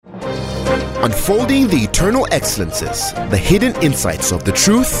unfolding the eternal excellences, the hidden insights of the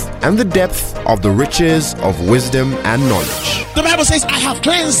truth, and the depth of the riches of wisdom and knowledge. The Bible says, I have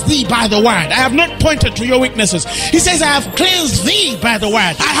cleansed thee by the word. I have not pointed to your weaknesses. He says, I have cleansed thee by the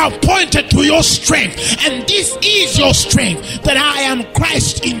word. I have pointed to your strength. And this is your strength, that I am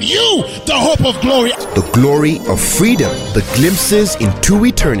Christ in you, the hope of glory. The glory of freedom, the glimpses into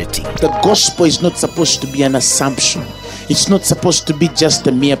eternity. The gospel is not supposed to be an assumption. It's not supposed to be just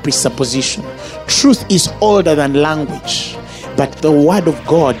a mere presupposition. Truth is older than language, but the word of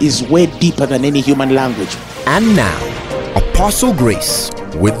God is way deeper than any human language. And now, Apostle Grace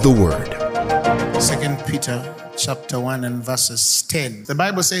with the word. 2 Peter chapter 1 and verses 10. The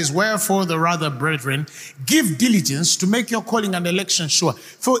Bible says, wherefore the rather, brethren, give diligence to make your calling and election sure.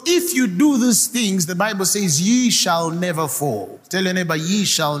 For if you do these things, the Bible says, ye shall never fall. Tell your neighbor, ye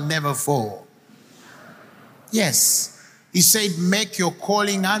shall never fall. Yes. He said, make your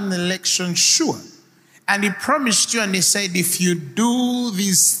calling and election sure. And he promised you, and he said, if you do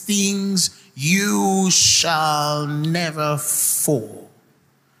these things, you shall never fall.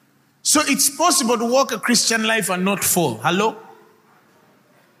 So it's possible to walk a Christian life and not fall. Hello?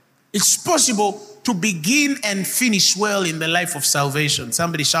 It's possible to begin and finish well in the life of salvation.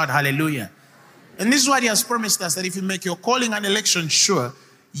 Somebody shout hallelujah. And this is what he has promised us, that if you make your calling and election sure,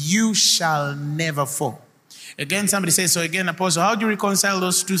 you shall never fall. Again, somebody says, so again, Apostle, how do you reconcile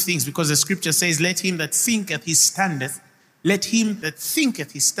those two things? Because the scripture says, let him that thinketh he standeth, let him that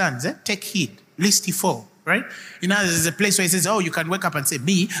thinketh he stands, take heed, lest he fall, right? You know, there's a place where he says, oh, you can wake up and say,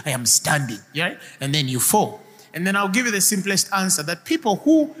 me, I am standing, right? And then you fall. And then I'll give you the simplest answer, that people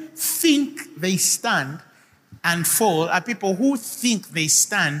who think they stand and fall are people who think they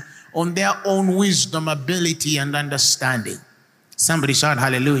stand on their own wisdom, ability, and understanding. Somebody shout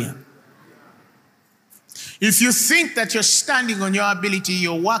hallelujah. If you think that you're standing on your ability,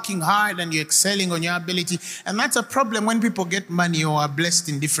 you're working hard and you're excelling on your ability, and that's a problem when people get money or are blessed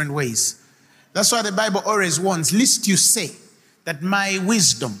in different ways. That's why the Bible always warns, lest you say that my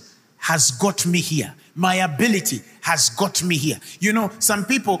wisdom has got me here. My ability has got me here. You know, some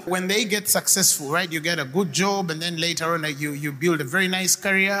people, when they get successful, right, you get a good job, and then later on you build a very nice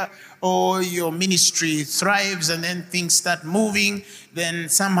career, or your ministry thrives, and then things start moving. Then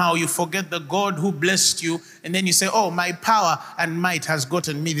somehow you forget the God who blessed you, and then you say, oh, my power and might has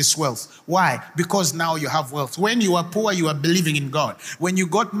gotten me this wealth. Why? Because now you have wealth. When you are poor, you are believing in God. When you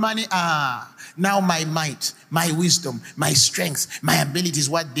got money, now my might, my wisdom, my strength, my ability is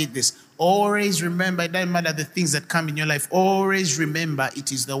what did this. Always remember, it doesn't matter the things that come in your life. Always remember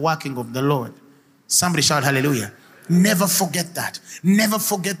it is the working of the Lord. Somebody shout hallelujah. Never forget that. Never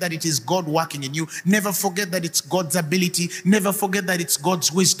forget that it is God working in you. Never forget that it's God's ability. Never forget that it's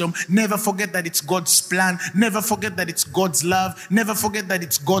God's wisdom. Never forget that it's God's plan. Never forget that it's God's love. Never forget that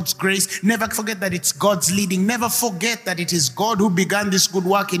it's God's grace. Never forget that it's God's leading. Never forget that it is God who began this good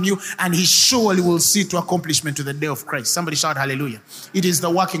work in you, and he surely will see to accomplishment to the day of Christ. Somebody shout hallelujah. It is the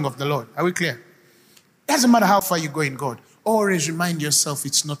working of the Lord. Are we clear? It doesn't matter how far you go in God. Always remind yourself,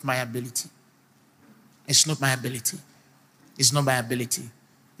 it's not my ability. It's not my ability. It's not my ability.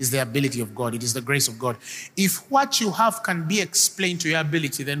 It's the ability of God. It is the grace of God. If what you have can be explained to your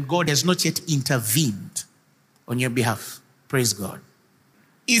ability, then God has not yet intervened on your behalf. Praise God.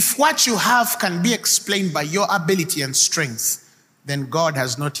 If what you have can be explained by your ability and strength, then God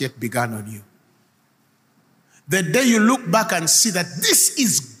has not yet begun on you. The day you look back and see that this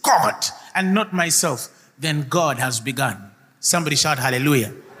is God and not myself, then God has begun. Somebody shout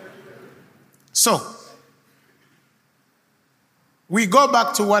hallelujah. So, we go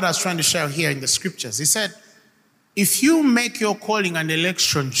back to what I was trying to share here in the scriptures. He said, if you make your calling and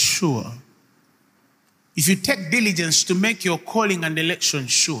election sure, if you take diligence to make your calling and election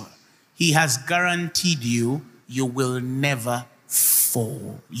sure, he has guaranteed you, you will never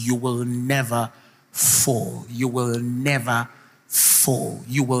fall. You will never fall. You will never fall.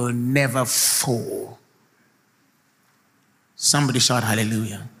 You will never fall. Somebody shout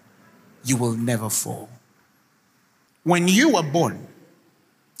hallelujah. You will never fall. When you were born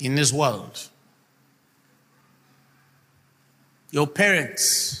in this world, your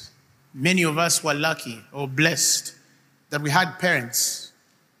parents, many of us were lucky or blessed that we had parents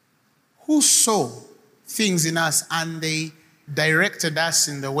who saw things in us and they directed us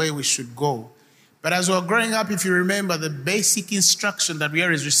in the way we should go. But as we were growing up, if you remember, the basic instruction that we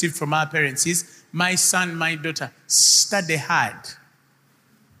always received from our parents is, my son, my daughter, study hard,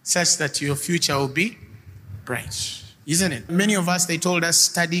 such that your future will be bright. Isn't it? Many of us, they told us,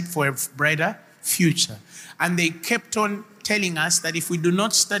 study for a brighter future. And they kept on telling us that if we do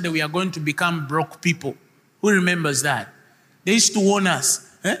not study, we are going to become broke people. Who remembers that? They used to warn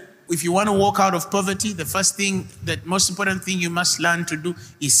us, if you want to walk out of poverty, the most important thing you must learn to do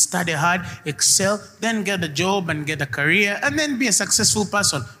is study hard, excel, then get a job and get a career, and then be a successful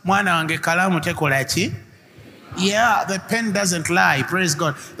person. Mwana wange kalamu tekola chi? Yeah, the pen doesn't lie. Praise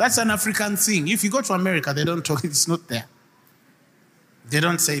God. That's an African thing. If you go to America, they don't talk. It's not there. They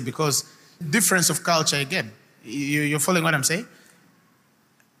don't say, because difference of culture again. You're following what I'm saying?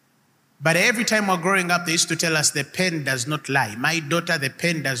 But every time we're growing up, they used to tell us the pen does not lie. My daughter, the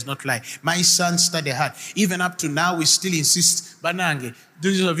pen does not lie. My son, study hard. Even up to now, we still insist, Banange,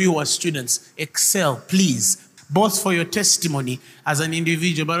 those of you who are students, excel, please. Both for your testimony as an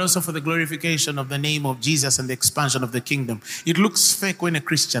individual, but also for the glorification of the name of Jesus and the expansion of the kingdom. It looks fake when a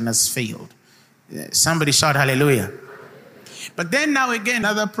Christian has failed. Somebody shout hallelujah. But then now again,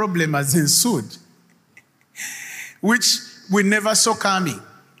 another problem has ensued, which we never saw coming.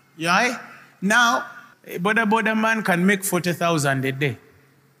 Yeah? Now, a boda man can make 40,000 a day.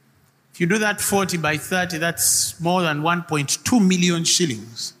 If you do that 40 by 30, that's more than 1.2 million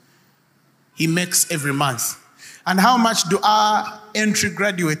shillings he makes every month. And how much do our entry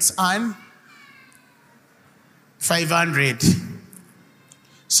graduates earn? 500.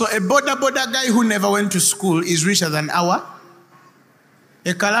 So a boda guy who never went to school is richer than our.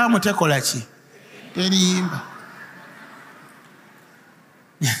 Ekalamu tekolachi. Terimba.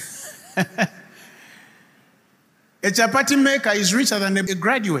 A chapati maker is richer than a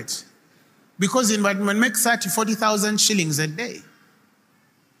graduate because he might make 40,000 shillings a day.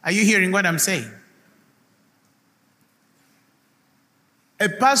 Are you hearing what I'm saying? A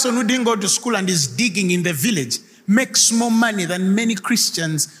person who didn't go to school and is digging in the village makes more money than many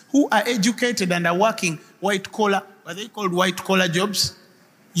Christians who are educated and are working white collar. Are they called white collar jobs?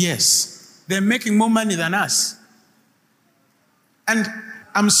 Yes. They're making more money than us. And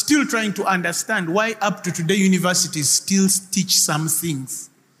I'm still trying to understand why up to today universities still teach some things.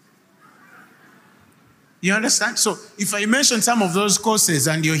 You understand? So if I mention some of those courses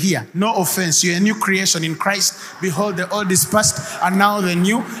and you're here, no offense, you're a new creation in Christ. Behold, the old is past and now the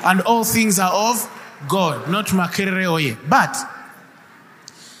new, and all things are of God, not makerere oye. But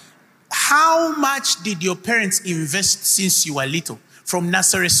how much did your parents invest since you were little from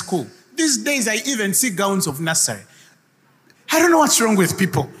nursery school? These days I even see gowns of nursery. I don't know what's wrong with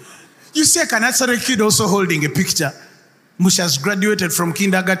people. You see a nursery kid also holding a picture, which has graduated from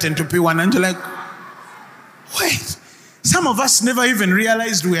kindergarten to P1, and you're like, wait, some of us never even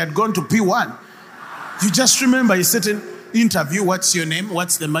realized we had gone to P1. You just remember a certain interview, what's your name,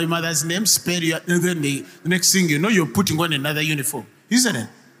 what's my mother's name, spell your, and then the next thing you know, you're putting on another uniform, isn't it?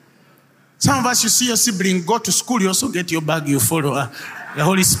 Some of us, you see your sibling go to school, you also get your bag, you follow her. The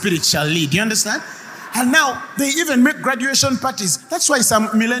Holy Spirit shall lead. You understand? And now they even make graduation parties. That's why some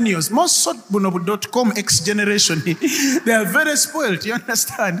millennials, most Sotbunobu.com X generation, they are very spoiled. You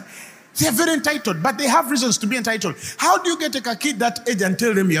understand? They are very entitled, but they have reasons to be entitled. How do you get a kid that age and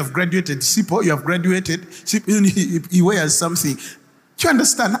tell them you have graduated? Sipo, you have graduated. He wears something. Do you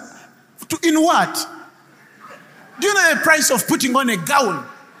understand? In what? Do you know the price of putting on a gown?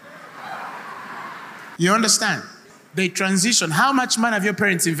 You understand? They transition. How much money have your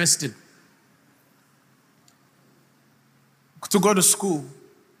parents invested to go to school,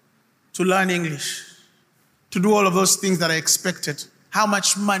 to learn English, to do all of those things that are expected? How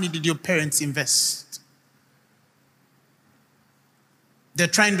much money did your parents invest? They're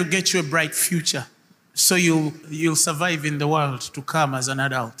trying to get you a bright future so you'll survive in the world to come as an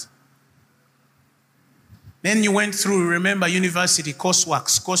adult. Then you went through, remember, university,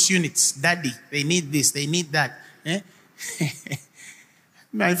 courseworks, course units. Daddy, they need this, they need that. Eh?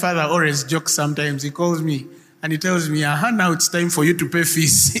 My father always jokes sometimes. He calls me and he tells me, now it's time for you to pay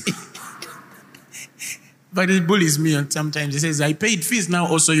fees. But he bullies me and sometimes. He says, I paid fees, now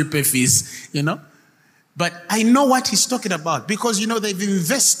also you pay fees, you know. But I know what he's talking about because, you know, they've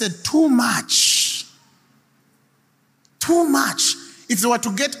invested too much. Too much. If they were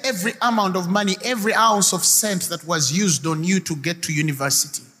to get every amount of money, every ounce of cent that was used on you to get to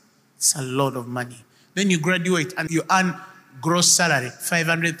university, it's a lot of money. Then you graduate and you earn gross salary,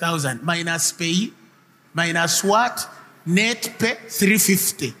 500,000, minus pay, minus what? Net pay,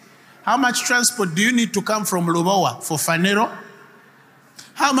 350. How much transport do you need to come from Lubawa for Fanero?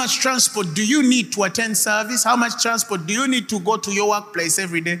 How much transport do you need to attend service? How much transport do you need to go to your workplace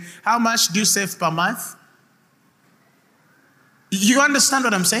every day? How much do you save per month? You understand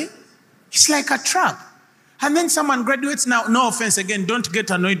what I'm saying? It's like a trap. And then someone graduates now, no offense again, don't get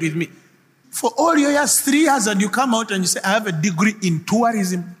annoyed with me. For all your years, 3 years, and you come out and you say, I have a degree in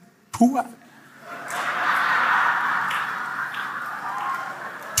tourism. Tourism.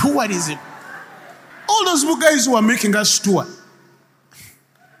 All those guys who are making us tour.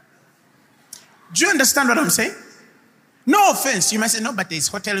 Do you understand what I'm saying? No offense. You might say, no, but there's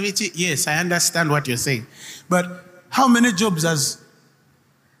hotel waiting. Yes, I understand what you're saying. But how many jobs has...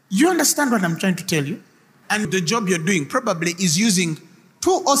 You understand what I'm trying to tell you? And the job you're doing probably is using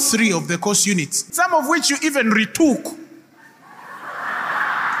 2 or 3 of the course units, some of which you even retook.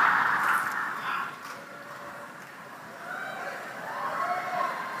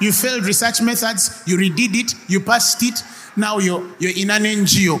 You failed research methods, you redid it, you passed it. Now you're in an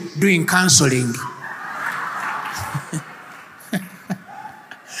NGO doing counseling.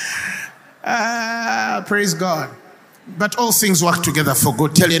 Praise God. But all things work together for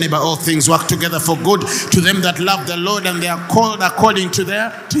good. Tell your neighbor, all things work together for good to them that love the Lord and they are called according to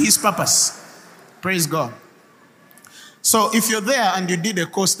his purpose. Praise God. So if you're there and you did a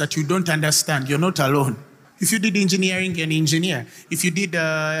course that you don't understand, you're not alone. If you did engineering, you're an engineer. If you did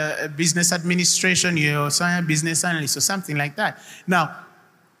business administration, you're a business analyst or something like that. Now,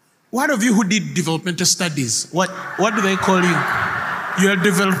 what of you who did developmental studies? What do they call you? You're a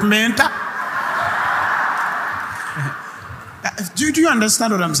developmental? Do you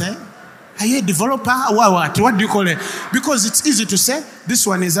understand what I'm saying? Are you a developer? What do you call it? Because it's easy to say, this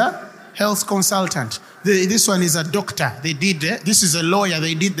one is a health consultant. This one is a doctor. They did this is a lawyer.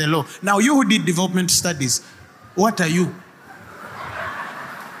 They did the law. Now you who did development studies, what are you?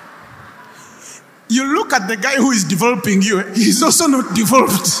 You look at the guy who is developing you. He's also not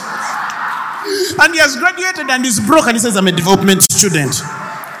developed. And he has graduated and he's broke and he says, I'm a development student.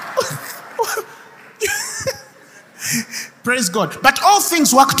 Praise God. But all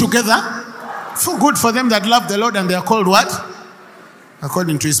things work together for good for them that love the Lord and they are called what?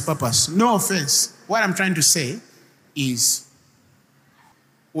 According to his purpose. No offense. What I'm trying to say is,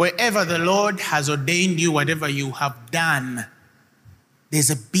 wherever the Lord has ordained you, whatever you have done,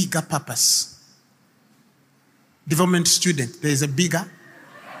 there's a bigger purpose. Development student, there's a bigger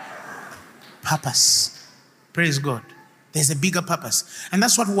purpose. Praise God. There's a bigger purpose. And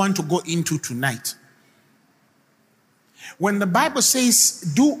that's what we want to go into tonight. When the Bible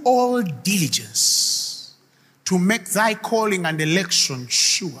says, do all diligence to make thy calling and election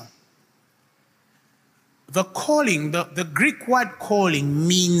sure. The calling, the Greek word calling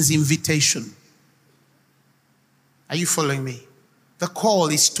means invitation. Are you following me? The call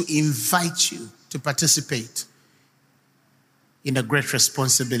is to invite you to participate in a great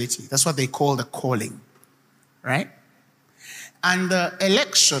responsibility. That's what they call the calling, right? And the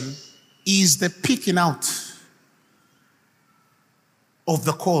election is the picking out of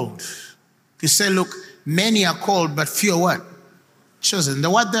the called. You say, look, many are called, but few are what? Chosen. The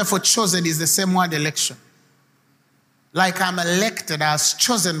word therefore chosen is the same word election. Like I'm elected, I was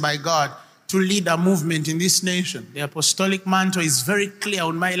chosen by God to lead a movement in this nation. The apostolic mantle is very clear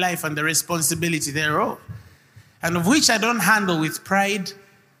on my life and the responsibility thereof. And of which I don't handle with pride,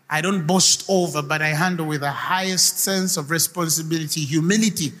 I don't boast over, but I handle with the highest sense of responsibility,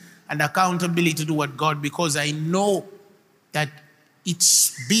 humility, and accountability to what God, because I know that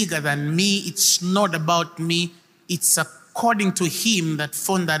it's bigger than me. It's not about me. It's according to him that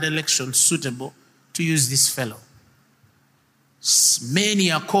found that election suitable to use this fellow.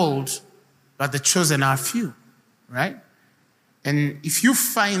 Many are called, but the chosen are few, right? And if you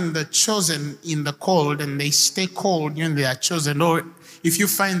find the chosen in the called and they stay called when they are chosen, or if you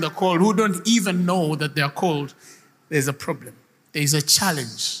find the called who don't even know that they are called, there's a problem. There's a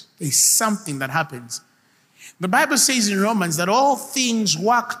challenge. There's something that happens. The Bible says in Romans that all things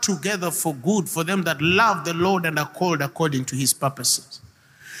work together for good for them that love the Lord and are called according to his purposes.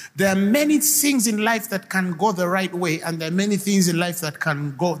 There are many things in life that can go the right way, and there are many things in life that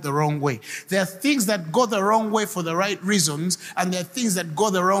can go the wrong way. There are things that go the wrong way for the right reasons, and there are things that go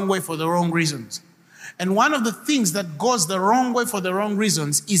the wrong way for the wrong reasons. And one of the things that goes the wrong way for the wrong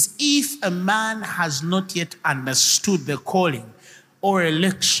reasons is if a man has not yet understood the calling or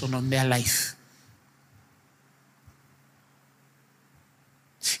election on their life.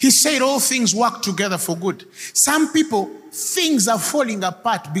 He said all things work together for good. Some people, things are falling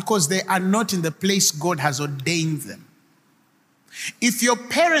apart because they are not in the place God has ordained them. If your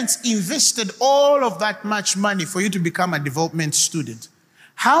parents invested all of that much money for you to become a development student,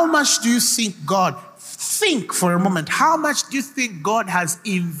 how much do you think God, think for a moment, how much do you think God has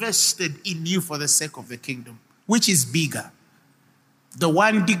invested in you for the sake of the kingdom? Which is bigger? The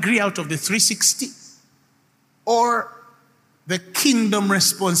 1 degree out of the 360? Or the kingdom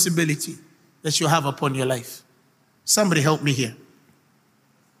responsibility that you have upon your life? Somebody help me here.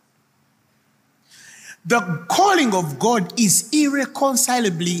 The calling of God is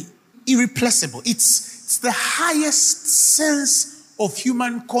irreconcilably irreplaceable. It's the highest sense of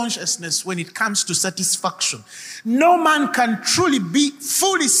human consciousness when it comes to satisfaction. No man can truly be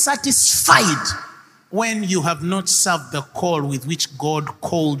fully satisfied when you have not served the call with which God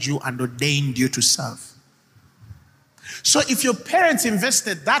called you and ordained you to serve. So if your parents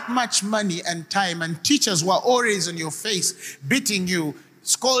invested that much money and time, and teachers were always on your face, beating you,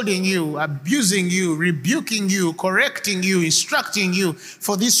 scolding you, abusing you, rebuking you, correcting you, instructing you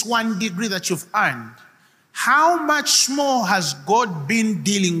for this one degree that you've earned, how much more has God been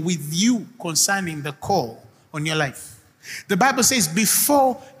dealing with you concerning the call on your life? The Bible says,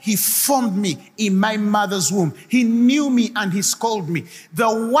 before he formed me in my mother's womb, he knew me and he's called me.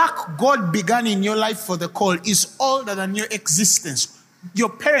 The work God began in your life for the call is older than your existence. Your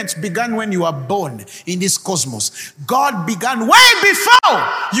parents began when you were born in this cosmos. God began way before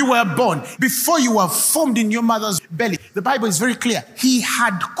you were born, before you were formed in your mother's belly. The Bible is very clear. He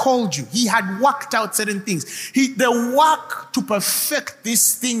had called you. He had worked out certain things. The work to perfect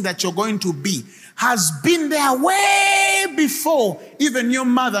this thing that you're going to be has been there way before even your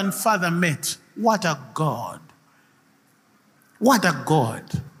mother and father met. What a God. What a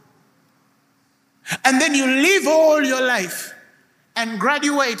God. And then you live all your life and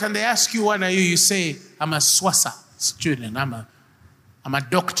graduate, and they ask you, what are you? You say, I'm a SWASA student, I'm a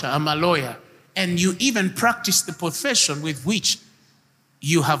doctor, I'm a lawyer. And you even practice the profession with which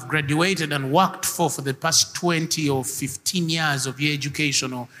you have graduated and worked for the past 20 or 15 years of your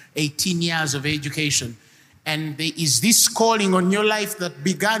education, or 18 years of education. And there is this calling on your life that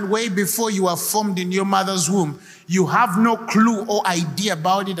began way before you were formed in your mother's womb. You have no clue or idea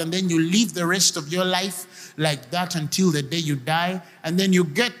about it, and then you live the rest of your life like that until the day you die. And then you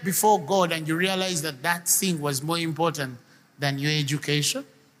get before God and you realize that that thing was more important than your education.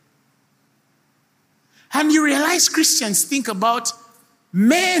 And you realize Christians think about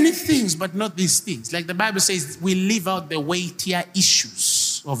many things, but not these things. Like the Bible says, we live out the weightier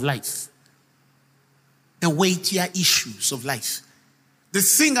issues of life. The weightier issues of life. The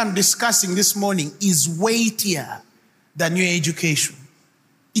thing I'm discussing this morning is weightier than your education.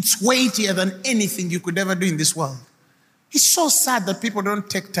 It's weightier than anything you could ever do in this world. It's so sad that people don't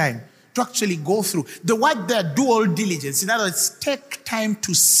take time to actually go through. The word there, do all diligence. In other words, take time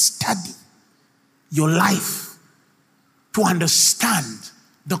to study your life, to understand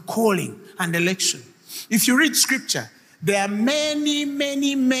the calling and election. If you read scripture, there are many,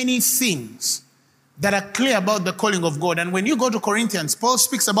 many, many things that are clear about the calling of God. And when you go to Corinthians, Paul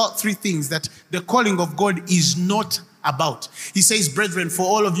speaks about three things that the calling of God is not about. He says, brethren, for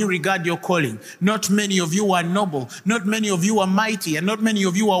all of you regard your calling. Not many of you are noble, not many of you are mighty, and not many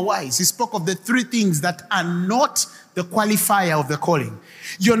of you are wise. He spoke of the three things that are not the qualifier of the calling.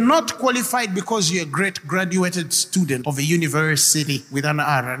 You're not qualified because you're a great graduated student of a university with an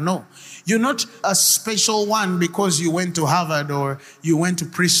R. No. You're not a special one because you went to Harvard or you went to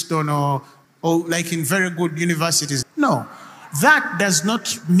Princeton or like in very good universities. No. That does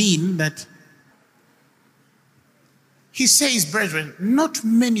not mean that. He says, brethren, not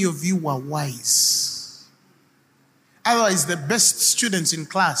many of you are wise. Otherwise, the best students in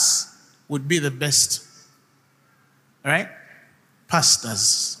class would be the best, right?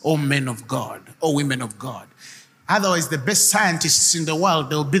 Pastors, or men of God, or women of God. Otherwise, the best scientists in the world,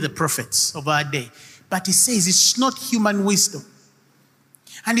 they'll be the prophets of our day. But he says it's not human wisdom.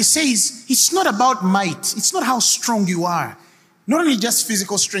 And he says it's not about might. It's not how strong you are. Not only just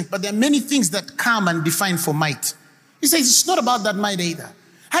physical strength, but there are many things that come and define for might. He says it's not about that might either.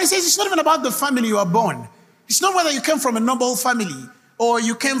 And he says it's not even about the family you are born. It's not whether you came from a noble family, or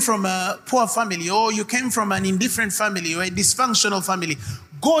you came from a poor family, or you came from an indifferent family, or a dysfunctional family.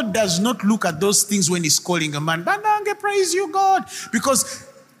 God does not look at those things when he's calling a man. Bandange, praise you, God. Because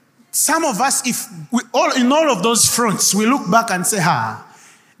some of us, if we in all of those fronts, we look back and say,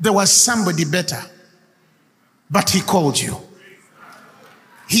 there was somebody better. But he called you.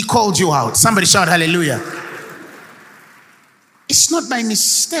 He called you out. Somebody shout hallelujah. It's not by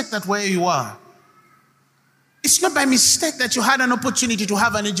mistake that where you are. It's not by mistake that you had an opportunity to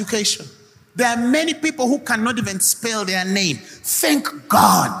have an education. There are many people who cannot even spell their name. Thank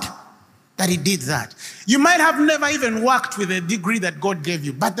God that he did that. You might have never even worked with a degree that God gave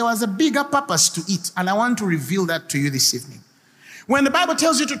you, but there was a bigger purpose to it, and I want to reveal that to you this evening. When the Bible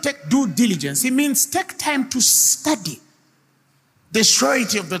tells you to take due diligence, it means take time to study the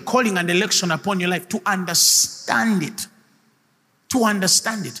surety of the calling and election upon your life, to understand it. To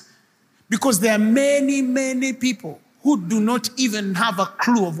understand it. Because there are many, many people who do not even have a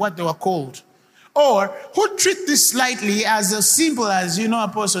clue of what they were called. Or who treat this lightly as simple as,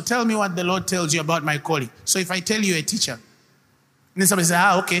 Apostle, tell me what the Lord tells you about my calling. So if I tell you a teacher, and then somebody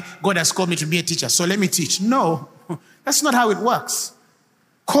says, okay, God has called me to be a teacher, so let me teach. No, That's not how it works.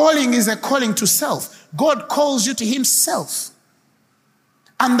 Calling is a calling to self. God calls you to himself.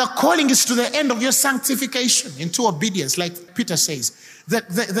 And the calling is to the end of your sanctification into obedience, like Peter says.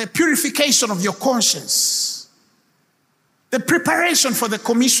 The purification of your conscience. The preparation for the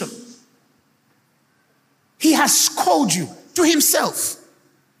commission. He has called you to himself.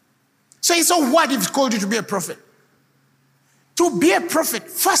 So what if he called you to be a prophet? To be a prophet,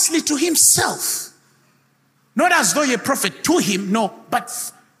 firstly to himself. Not as though you're a prophet to him, no, but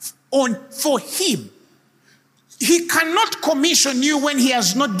for him. He cannot commission you when he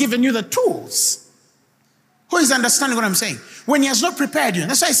has not given you the tools. Who is understanding what I'm saying? When he has not prepared you.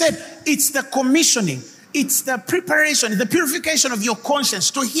 That's why I said it's the commissioning. It's the preparation, the purification of your conscience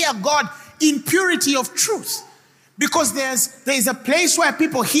to hear God in purity of truth. Because there's a place where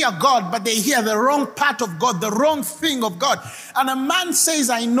people hear God, but they hear the wrong part of God, the wrong thing of God. And a man says,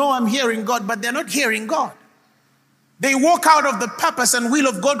 I know I'm hearing God, but they're not hearing God. They walk out of the purpose and will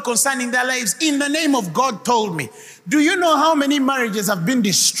of God concerning their lives in the name of God told me. Do you know how many marriages have been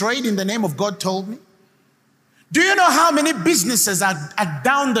destroyed in the name of God told me? Do you know how many businesses are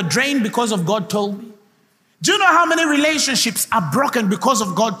down the drain because of God told me? Do you know how many relationships are broken because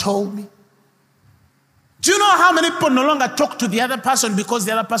of God told me? Do you know how many people no longer talk to the other person because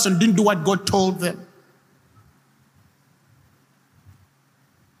the other person didn't do what God told them?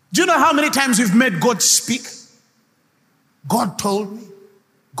 Do you know how many times we've made God speak? God told me.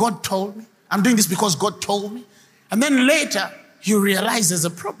 God told me. I'm doing this because God told me. And then later, you realize there's a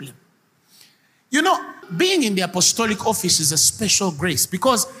problem. You know, being in the apostolic office is a special grace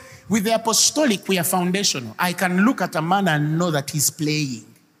because with the apostolic, we are foundational. I can look at a man and know that he's playing.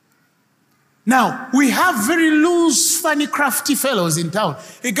 Now, we have very loose, funny, crafty fellows in town.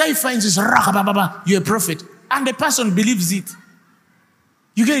 A guy finds this, you're a prophet. And the person believes it.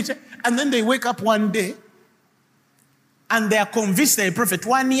 You get it? And then they wake up one day and they are convinced they're a prophet.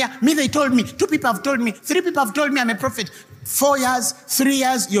 1 year, they told me. 2 people have told me. 3 people have told me I'm a prophet. 4 years, 3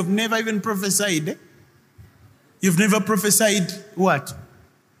 years, you've never even prophesied. Eh? You've never prophesied what?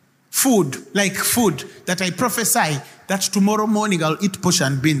 Food, like food that I prophesy that tomorrow morning I'll eat posh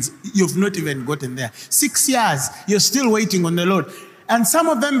and beans. You've not even gotten there. 6 years, you're still waiting on the Lord. And some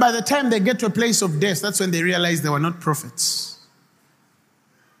of them, by the time they get to a place of death, that's when they realize they were not prophets.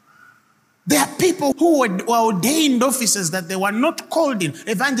 There are people who were ordained offices that they were not called in.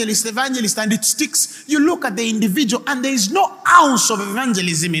 Evangelist, and it sticks. You look at the individual and there is no ounce of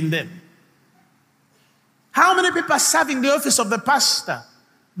evangelism in them. How many people are serving the office of the pastor,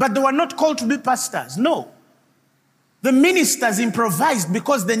 but they were not called to be pastors? No. The ministers improvised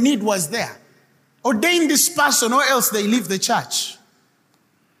because the need was there. Ordain this person or else they leave the church.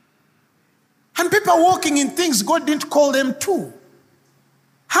 And people are walking in things God didn't call them to.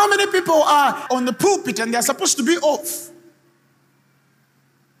 How many people are on the pulpit and they're supposed to be off?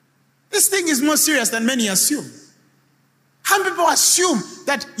 This thing is more serious than many assume. How many people assume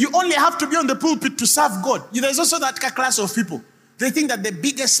that you only have to be on the pulpit to serve God? There's also that class of people. They think that the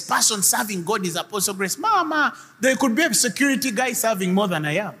biggest person serving God is Apostle Grace. Mama, there could be a security guy serving more than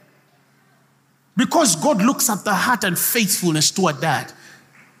I am. Because God looks at the heart and faithfulness toward that.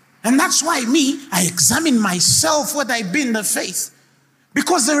 And that's why I examine myself whether I be in the faith.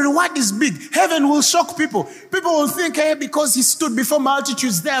 Because the reward is big. Heaven will shock people. People will think, hey, because he stood before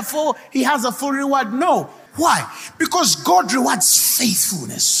multitudes, therefore he has a full reward. No. Why? Because God rewards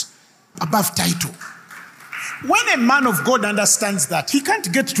faithfulness above title. When a man of God understands that, he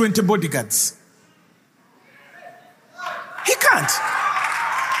can't get 20 bodyguards. He can't.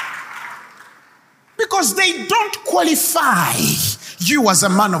 Because they don't qualify you as a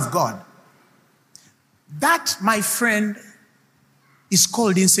man of God. That, my friend, is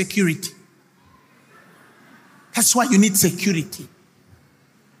called insecurity. That's why you need security.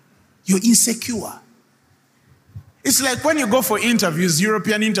 You're insecure. It's like when you go for interviews,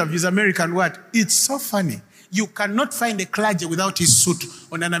 European interviews, American what? It's so funny. You cannot find a clergy without his suit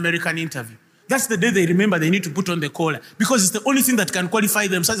on an American interview. That's the day they remember they need to put on the collar. Because it's the only thing that can qualify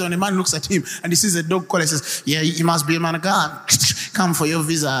them. So when a man looks at him and he sees a dog collar, he says, yeah, you must be a man of God. Come for your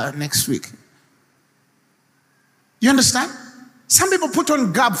visa next week. You understand? Some people put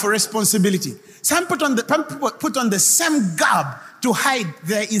on garb for responsibility. Some people put on the same garb to hide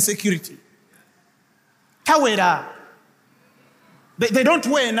their insecurity. Tawera. They don't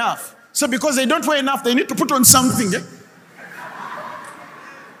wear enough. So because they don't wear enough, they need to put on something. Eh?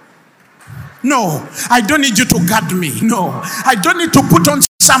 No, I don't need you to guard me. No, I don't need to put on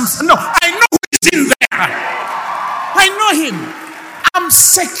something. No, I know who's in there. I know him. I'm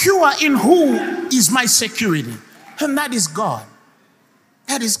secure in who is my security. And that is God.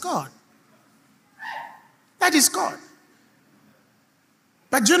 That is God. That is God.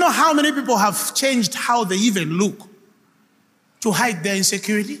 But do you know how many people have changed how they even look to hide their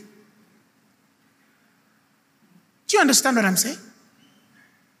insecurity? Do you understand what I'm saying?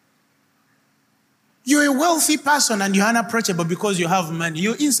 You're a wealthy person and you're unapproachable because you have money.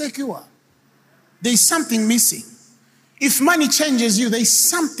 You're insecure. There's something missing. If money changes you, there's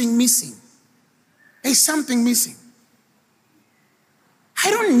something missing. There's something missing.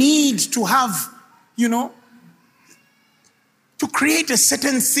 I don't need to have, to create a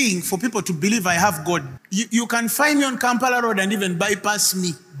certain thing for people to believe I have God. You can find me on Kampala Road and even bypass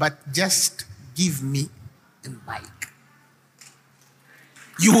me, but just give me a mic.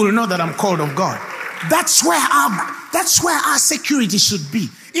 You will know that I'm called of God. That's where our security should be,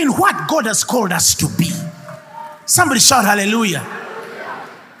 in what God has called us to be. Somebody shout hallelujah.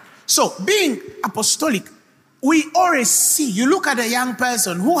 So being apostolic, we always see, you look at a young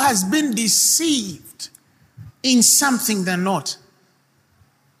person who has been deceived in something they're not.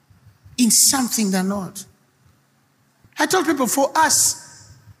 In something they're not. I told people, for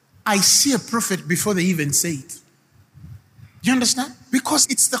us, I see a prophet before they even say it. Do you understand? Because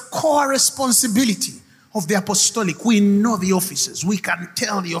it's the core responsibility of the apostolic. We know the offices. We can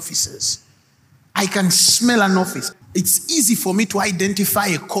tell the offices. I can smell an office. It's easy for me to identify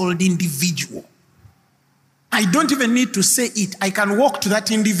a called individual. I don't even need to say it. I can walk to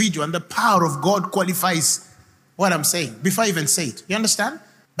that individual and the power of God qualifies what I'm saying before I even say it. You understand?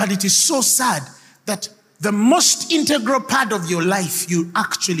 But it is so sad that the most integral part of your life you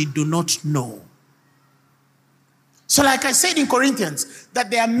actually do not know. So like I said in Corinthians, that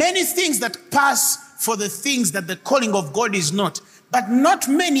there are many things that pass for the things that the calling of God is not. But not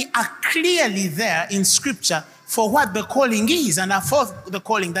many are clearly there in Scripture for what the calling is and are for the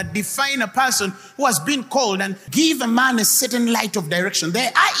calling that define a person who has been called and give a man a certain light of direction. They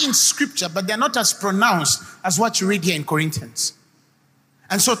are in Scripture, but they're not as pronounced as what you read here in Corinthians.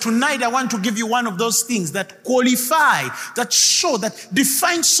 And so tonight I want to give you one of those things that qualify, that show, that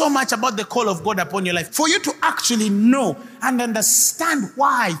define so much about the call of God upon your life. For you to actually know and understand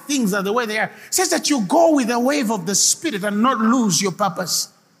why things are the way they are. It says that you go with the wave of the Spirit and not lose your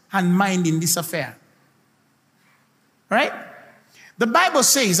purpose and mind in this affair. Right? The Bible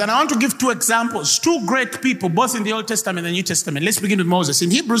says, and I want to give two examples, two great people, both in the Old Testament and the New Testament. Let's begin with Moses.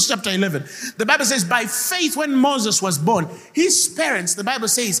 In Hebrews chapter 11, the Bible says, by faith when Moses was born, his parents, the Bible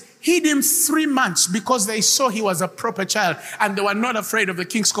says, hid him 3 months because they saw he was a proper child and they were not afraid of the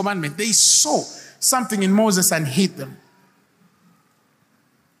king's commandment. They saw something in Moses and hid them.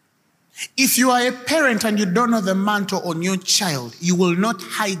 If you are a parent and you don't know the mantle on your child, you will not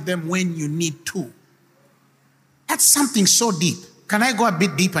hide them when you need to. That's something so deep. Can I go a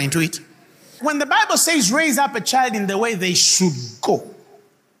bit deeper into it? When the Bible says raise up a child in the way they should go,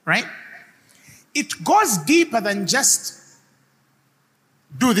 right? It goes deeper than just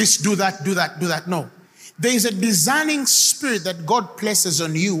do this, do that, do that, do that. No. There is a discerning spirit that God places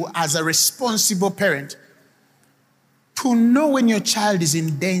on you as a responsible parent to know when your child is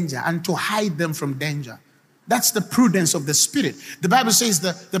in danger and to hide them from danger. That's the prudence of the Spirit. The Bible says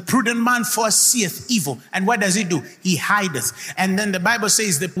the prudent man foreseeth evil. And what does he do? He hideth. And then the Bible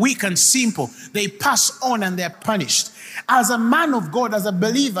says the weak and simple, they pass on and they're punished. As a man of God, as a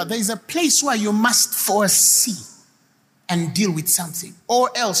believer, there is a place where you must foresee and deal with something. Or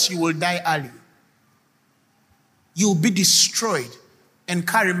else you will die early. You will be destroyed and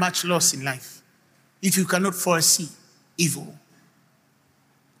carry much loss in life if you cannot foresee evil.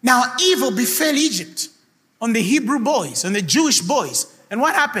 Now, evil befell Egypt on the Hebrew boys, on the Jewish boys. And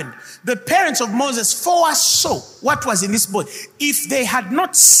what happened? The parents of Moses foresaw what was in this boy. If they had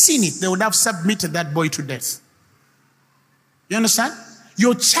not seen it, they would have submitted that boy to death. You understand?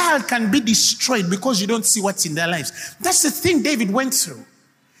 Your child can be destroyed because you don't see what's in their lives. That's the thing David went through.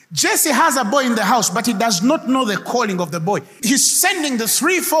 Jesse has a boy in the house, but he does not know the calling of the boy. He's sending the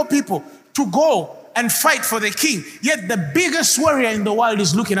 3-4 people to go and fight for the king. Yet the biggest warrior in the world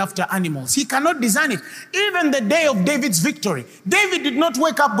is looking after animals. He cannot design it. Even the day of David's victory, David did not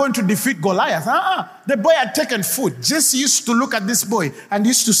wake up going to defeat Goliath. The boy had taken food. Jesse used to look at this boy and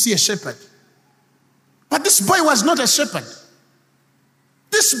used to see a shepherd. But this boy was not a shepherd.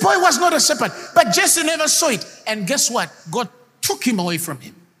 This boy was not a shepherd. But Jesse never saw it. And guess what? God took him away from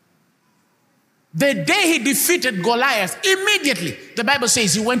him. The day he defeated Goliath, immediately, the Bible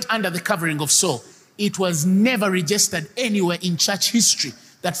says he went under the covering of Saul. It was never registered anywhere in church history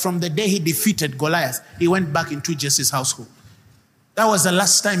that from the day he defeated Goliath, he went back into Jesse's household. That was the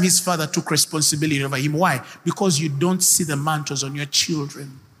last time his father took responsibility over him. Why? Because you don't see the mantles on your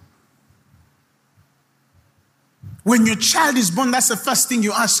children. When your child is born, that's the first thing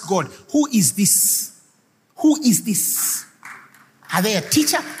you ask God. Who is this? Who is this? Are they a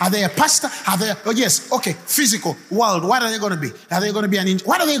teacher? Are they a pastor? Are they, oh yes, okay, physical world. What are they going to be? Are they going to be an engineer?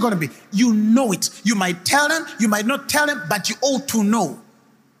 What are they going to be? You know it. You might tell them, you might not tell them, but you ought to know.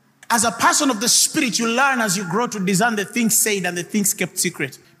 As a person of the Spirit, you learn as you grow to discern the things said and the things kept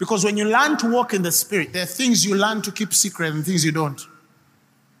secret. Because when you learn to walk in the Spirit, there are things you learn to keep secret and things you don't.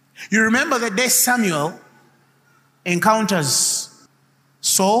 You remember the day Samuel encounters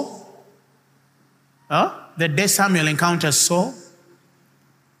Saul? The day Samuel encounters Saul?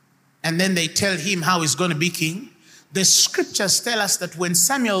 And then they tell him how he's going to be king. The scriptures tell us that when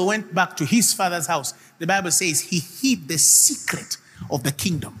Samuel went back to his father's house, the Bible says he hid the secret of the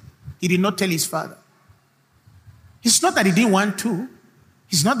kingdom. He did not tell his father. It's not that he didn't want to.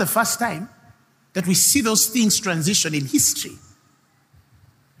 It's not the first time that we see those things transition in history.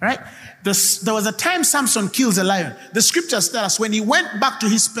 Right? There was a time Samson kills a lion. The scriptures tell us when he went back to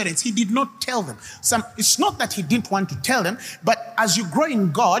his parents, he did not tell them. It's not that he didn't want to tell them, but as you grow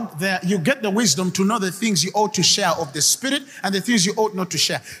in God, you get the wisdom to know the things you ought to share of the Spirit and the things you ought not to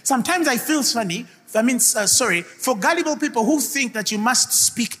share. Sometimes I feel funny. For gullible people who think that you must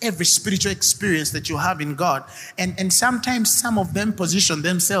speak every spiritual experience that you have in God. And sometimes some of them position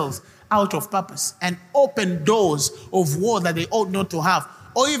themselves out of purpose and open doors of war that they ought not to have,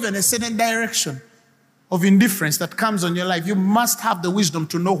 or even a certain direction of indifference that comes on your life. You must have the wisdom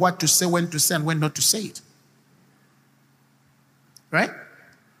to know what to say, when to say, and when not to say it. Right?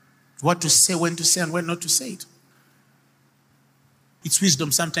 What to say, when to say, and when not to say it. It's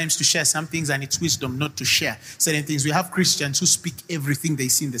wisdom sometimes to share some things, and it's wisdom not to share certain things. We have Christians who speak everything they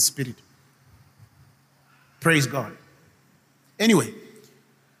see in the Spirit. Praise God. Anyway,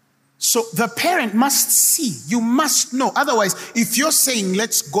 so the parent must see. You must know. Otherwise, if you're saying,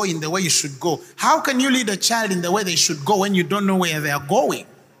 let's go in the way you should go, how can you lead a child in the way they should go when you don't know where they are going?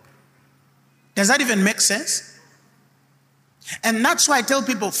 Does that even make sense? And that's why I tell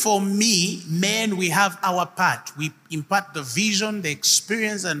people, for me, men, we have our part. We impart the vision, the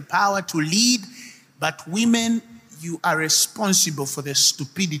experience, and power to lead. But women, you are responsible for the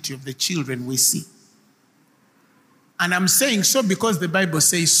stupidity of the children we see. And I'm saying so because the Bible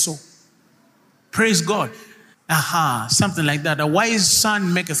says so. Praise God. Something like that. A wise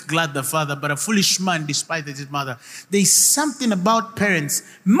son maketh glad the father, but a foolish man despiseth his mother. There is something about parents,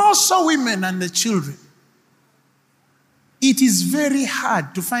 more so women and the children. It is very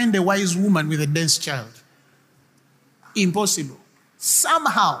hard to find a wise woman with a dense child. Impossible.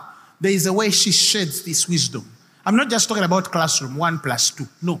 Somehow, there is a way she sheds this wisdom. I'm not just talking about classroom, 1+2.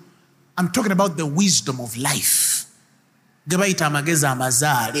 No. I'm talking about the wisdom of life.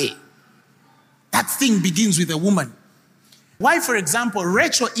 That thing begins with a woman. Why, for example,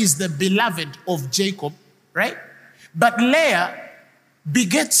 Rachel is the beloved of Jacob, right? But Leah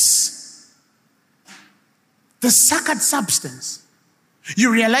begets the sacred substance.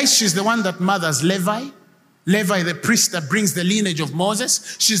 You realize she's the one that mothers Levi. Levi, the priest that brings the lineage of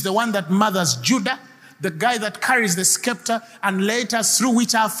Moses. She's the one that mothers Judah, the guy that carries the scepter, and later through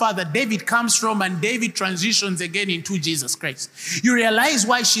which our father David comes from, and David transitions again into Jesus Christ. You realize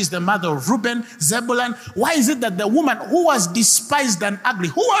why she's the mother of Reuben, Zebulun. Why is it that the woman who was despised and ugly,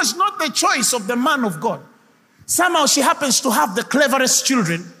 who was not the choice of the man of God, somehow she happens to have the cleverest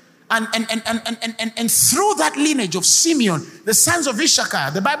children, and through that lineage of Simeon, the sons of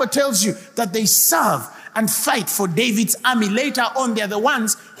Issachar, the Bible tells you that they serve and fight for David's army. Later on, they're the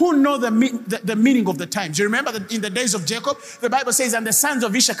ones who know the meaning of the times. You remember that in the days of Jacob, the Bible says, and the sons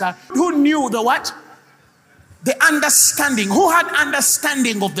of Issachar, who knew the what? The understanding, who had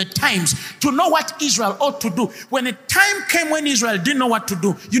understanding of the times to know what Israel ought to do. When a time came when Israel didn't know what to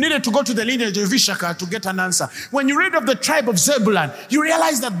do, you needed to go to the lineage of Issachar to get an answer. When you read of the tribe of Zebulun, you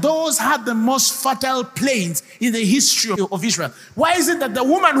realize that those had the most fertile plains in the history of Israel. Why is it that the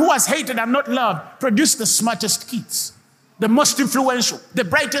woman who was hated and not loved produced the smartest kids, the most influential, the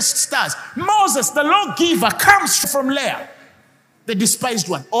brightest stars? Moses, the lawgiver, comes from Leah, the despised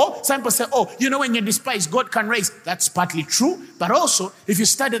one. Or some people say, when you're despised, God can raise. That's partly true. But also, if you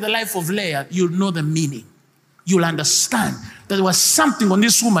study the life of Leah, you'll know the meaning. You'll understand that there was something on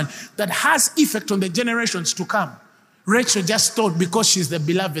this woman that has effect on the generations to come. Rachel just thought because she's the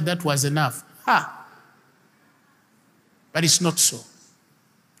beloved, that was enough. But it's not so.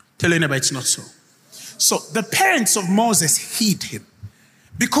 Tell your neighbor it's not so. So the parents of Moses hid him,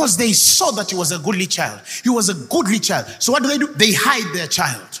 because they saw that he was a goodly child. He was a goodly child. So what do? They hide their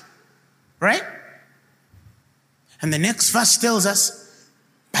child. Right? And the next verse tells us,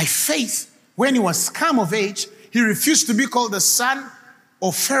 by faith, when he was come of age, he refused to be called the son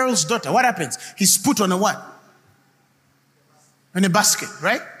of Pharaoh's daughter. What happens? He's put on a what? On a basket,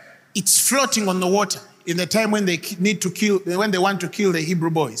 right? It's floating on the water. in the time when they want to kill the Hebrew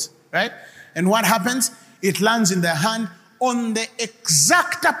boys, right? And what happens? It lands in their hand on the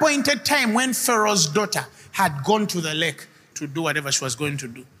exact appointed time when Pharaoh's daughter had gone to the lake to do whatever she was going to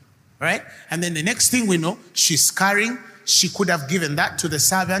do, right? And then the next thing we know, she's carrying. She could have given that to the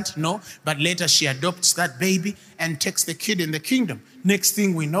servant, no, but later she adopts that baby and takes the kid in the kingdom. Next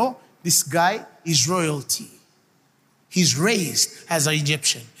thing we know, this guy is royalty. He's raised as an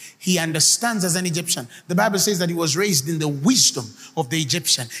Egyptian. He understands as an Egyptian. The Bible says that he was raised in the wisdom of the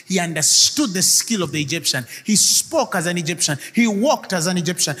Egyptian. He understood the skill of the Egyptian. He spoke as an Egyptian. He walked as an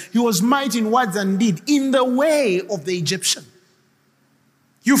Egyptian. He was mighty in words and deed in the way of the Egyptian.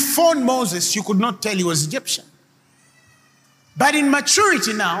 You found Moses, you could not tell he was Egyptian. But in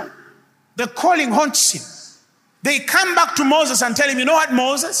maturity now, the calling haunts him. They come back to Moses and tell him, you know what,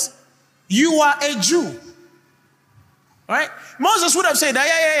 Moses? You are a Jew. All right? Moses would have said,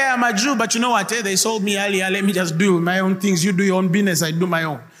 yeah, I'm a Jew, but you know what? They sold me earlier. Let me just do my own things. You do your own business. I do my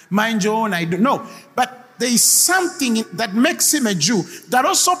own. Mind your own. I do. No. But there is something that makes him a Jew that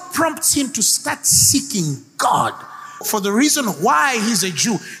also prompts him to start seeking God. For the reason why he's a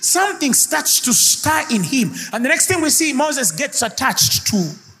Jew, something starts to stir in him. And the next thing we see, Moses gets attached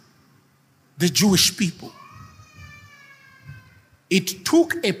to the Jewish people. It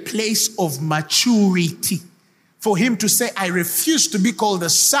took a place of maturity for him to say, I refuse to be called the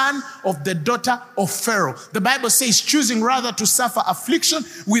son of the daughter of Pharaoh. The Bible says, choosing rather to suffer affliction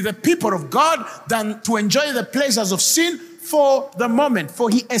with the people of God than to enjoy the pleasures of sin for the moment. For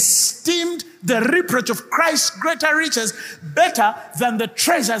he esteemed the reproach of Christ's greater riches better than the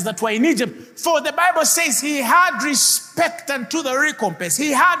treasures that were in Egypt. For the Bible says he had respect unto the recompense.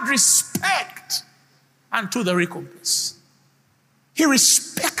 He had respect unto the recompense. He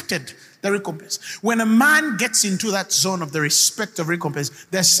respected the recompense. When a man gets into that zone of the respect of recompense,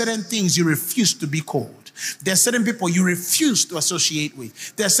 there are certain things you refuse to be called. There are certain people you refuse to associate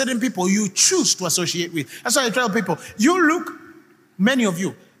with. There are certain people you choose to associate with. That's why I tell people, you look, many of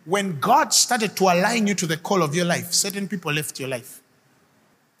you, when God started to align you to the call of your life, certain people left your life.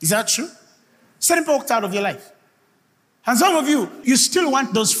 Is that true? Certain people walked out of your life. And some of you, you still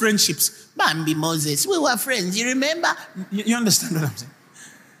want those friendships. Bambi, Moses, we were friends, you remember? You understand what I'm saying?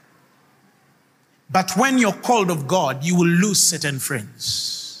 But when you're called of God, you will lose certain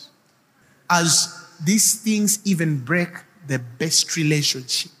friends. As these things even break the best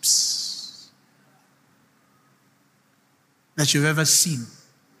relationships that you've ever seen.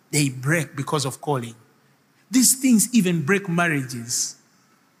 They break because of calling. These things even break marriages.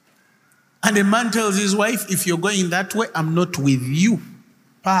 And a man tells his wife, if you're going that way, I'm not with you.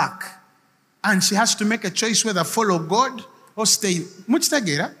 Park. And she has to make a choice whether follow God or stay.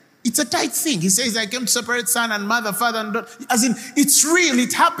 It's a tight thing. He says, I came to separate son and mother, father and daughter. As in, it's real.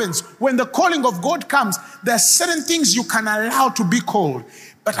 It happens. When the calling of God comes, there are certain things you can allow to be called.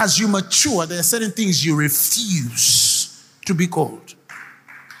 But as you mature, there are certain things you refuse to be called.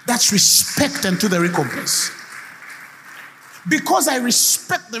 That's respect unto the recompense. Because I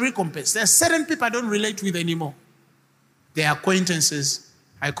respect the recompense, there are certain people I don't relate with anymore. They're acquaintances.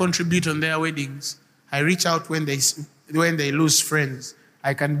 I contribute on their weddings. I reach out when they lose friends.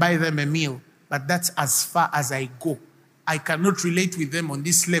 I can buy them a meal, but that's as far as I go. I cannot relate with them on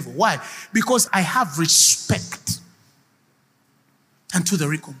this level. Why? Because I have respect unto the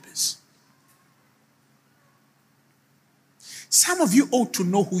recompense. Some of you ought to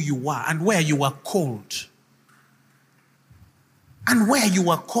know who you are and where you are called. And where you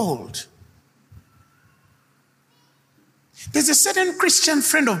are called. There's a certain Christian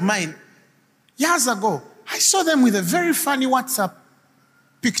friend of mine, years ago, I saw them with a very funny WhatsApp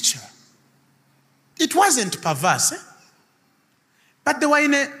picture. It wasn't perverse, but they were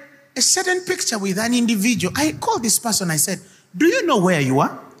in a certain picture with an individual. I called this person, I said, do you know where you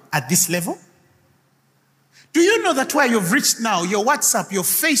are at this level? Do you know that where you've reached now, your WhatsApp, your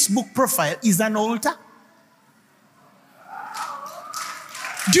Facebook profile is an altar?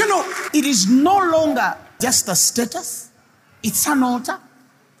 Do you know it is no longer just a status? It's an altar.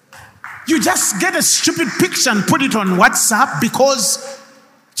 You just get a stupid picture and put it on WhatsApp because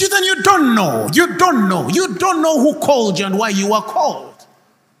then you don't know. You don't know. You don't know who called you and why you were called.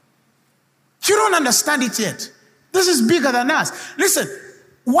 You don't understand it yet. This is bigger than us. Listen,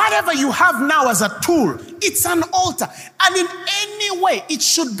 whatever you have now as a tool, it's an altar. And in any way, it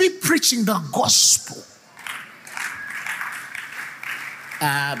should be preaching the gospel.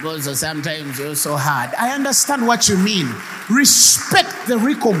 But sometimes you're so hard. I understand what you mean. Respect the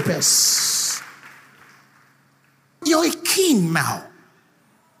recompense. You're a king now.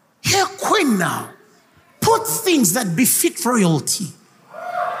 You're a queen now. Put things that befit royalty.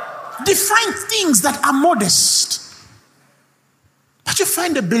 define things that are modest. But you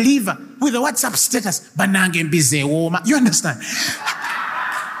find a believer with a WhatsApp status, banange mbize woma. You understand?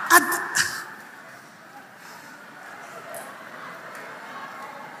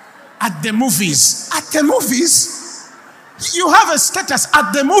 At the movies, you have a status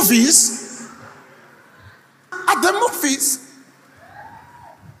at the movies. At the movies.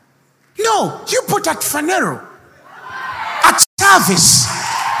 No, you put at Phaneroo, at service,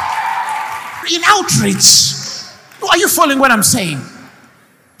 in outreach. Are you following what I'm saying?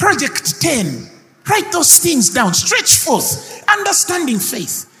 Project 10. Write those things down. Stretch forth. Understanding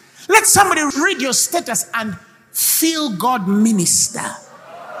faith. Let somebody read your status and feel God minister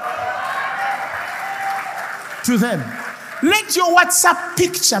to them. Let your WhatsApp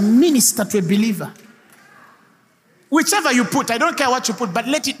picture minister to a believer. Whichever you put, I don't care what you put, but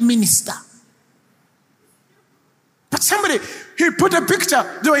let it minister. But somebody, he put a picture,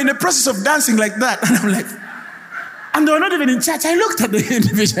 they were in the process of dancing like that. And I'm like, and they were not even in church. I looked at the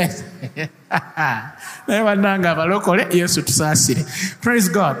individual. Praise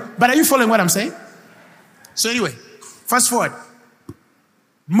God. But are you following what I'm saying? So anyway, fast forward.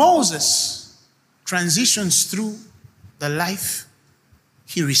 Moses transitions through the life.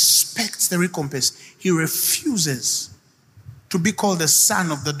 He respects the recompense. He refuses to be called the son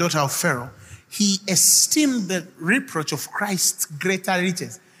of the daughter of Pharaoh. He esteemed the reproach of Christ's greater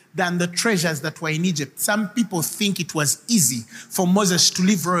riches than the treasures that were in Egypt. Some people think it was easy for Moses to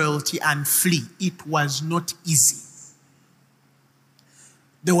leave royalty and flee. It was not easy.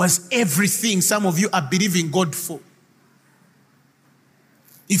 There was everything some of you are believing God for.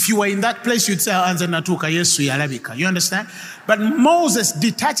 If you were in that place, you'd say, you understand? But Moses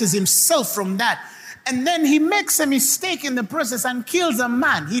detaches himself from that. And then he makes a mistake in the process and kills a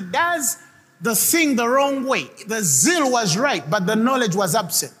man. He does the thing the wrong way. The zeal was right, but the knowledge was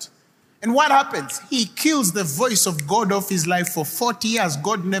absent. And what happens? He kills the voice of God off his life for 40 years.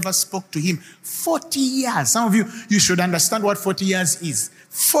 God never spoke to him. 40 years. Some of you should understand what 40 years is.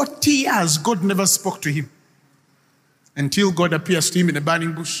 40 years, God never spoke to him. Until God appears to him in a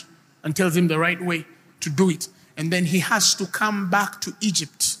burning bush and tells him the right way to do it. And then he has to come back to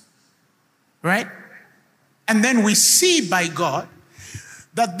Egypt. Right? And then we see by God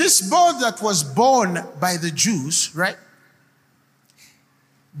that this boy that was born by the Jews, right?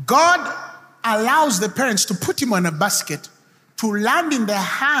 God allows the parents to put him on a basket to land in the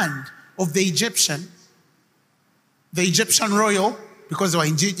hand of the Egyptian royal, because they were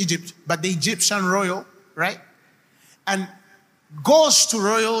in Egypt, but the Egyptian royal, right? And goes to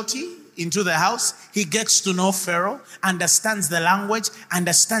royalty, into the house. He gets to know Pharaoh, understands the language,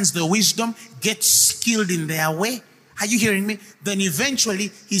 understands the wisdom, gets skilled in their way. Are you hearing me? Then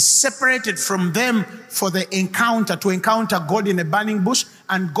eventually he's separated from them for the encounter, to encounter God in a burning bush.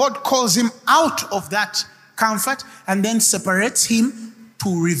 And God calls him out of that comfort and then separates him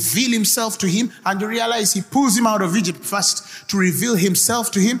to reveal himself to him. And you realize he pulls him out of Egypt first to reveal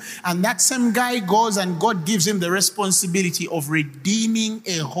himself to him. And that same guy goes and God gives him the responsibility of redeeming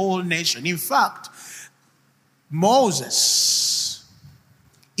a whole nation. In fact, Moses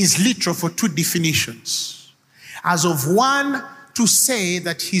is literal for two definitions. As of one, to say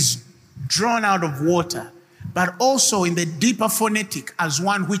that he's drawn out of water, but also in the deeper phonetic as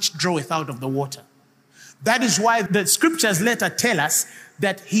one which draweth out of the water. That is why the scriptures later tell us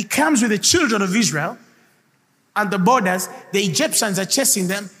that he comes with the children of Israel at the borders. The Egyptians are chasing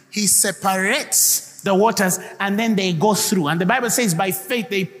them. He separates the waters and then they go through. And the Bible says by faith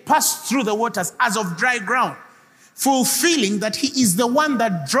they pass through the waters as of dry ground, fulfilling that he is the one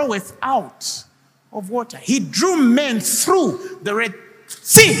that draweth out of water. He drew men through the Red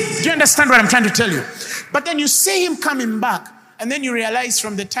Sea. Do you understand what I'm trying to tell you? But then you see him coming back, and then you realize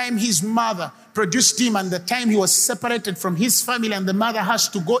from the time his mother produced him and the time he was separated from his family, and the mother has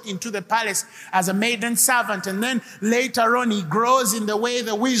to go into the palace as a maiden servant, and then later on he grows in the way,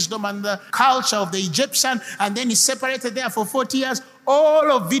 the wisdom and the culture of the Egyptian, and then he's separated there for 40 years.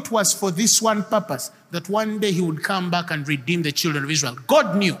 All of it was for this one purpose, that one day he would come back and redeem the children of Israel.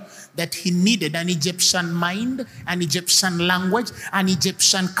 God knew that he needed an Egyptian mind, an Egyptian language, an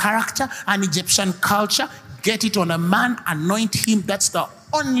Egyptian character, an Egyptian culture. Get it on a man, anoint him. That's the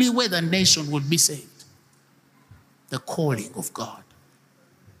only way the nation would be saved. The calling of God.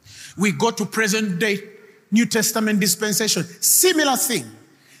 We go to present day New Testament dispensation. Similar thing.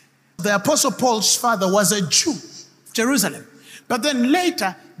 The Apostle Paul's father was a Jew, Jerusalem. But then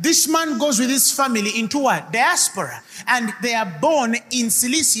later, this man goes with his family into a diaspora. And they are born in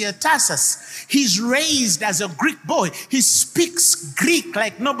Cilicia, Tarsus. He's raised as a Greek boy. He speaks Greek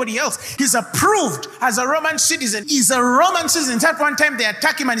like nobody else. He's approved as a Roman citizen. He's a Roman citizen. At one time, they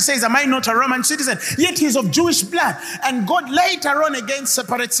attack him and he says, am I not a Roman citizen? Yet he's of Jewish blood. And God later on again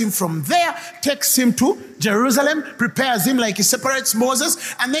separates him from there, takes him to Jerusalem, prepares him like he separates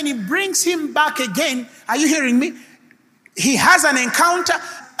Moses, and then he brings him back again. Are you hearing me? He has an encounter.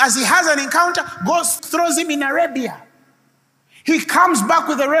 As he has an encounter, God throws him in Arabia. He comes back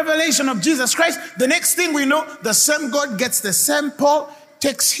with the revelation of Jesus Christ. The next thing we know, the same God gets the same Paul,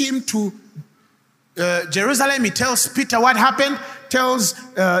 takes him to Jerusalem. He tells Peter what happened, tells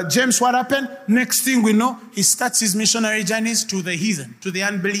James what happened. Next thing we know, he starts his missionary journeys to the heathen, to the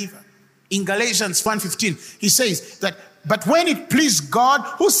unbeliever. In Galatians 1:15, he says that, but when it pleased God,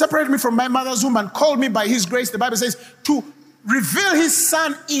 who separated me from my mother's womb and called me by his grace, the Bible says, to reveal his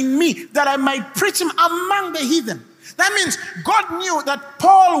son in me, that I might preach him among the heathen. That means God knew that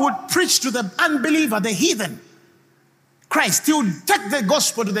Paul would preach to the unbeliever, the heathen, Christ. He would take the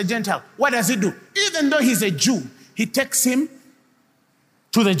gospel to the Gentile. What does he do? Even though he's a Jew, he takes him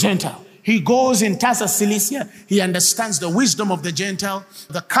to the Gentile. He goes in Tarsus, Cilicia. He understands the wisdom of the Gentile,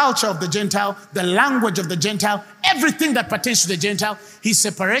 the culture of the Gentile, the language of the Gentile, everything that pertains to the Gentile. He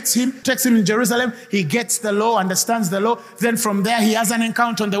separates him, takes him in Jerusalem. He gets the law, understands the law. Then from there, he has an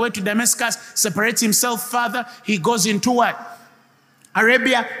encounter on the way to Damascus, separates himself further. He goes into what?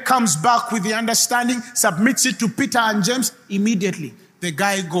 Arabia, comes back with the understanding, submits it to Peter and James. Immediately, the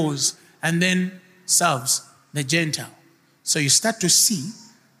guy goes and then serves the Gentile. So you start to see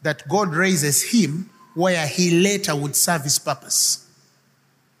that God raises him where he later would serve his purpose.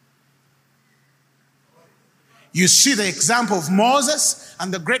 You see the example of Moses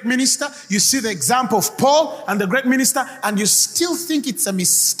and the great minister. You see the example of Paul and the great minister. And you still think it's a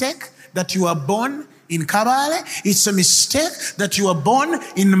mistake that you are born in Kabale. It's a mistake that you were born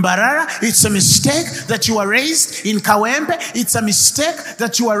in Mbarara. It's a mistake that you were raised in Kawempe. It's a mistake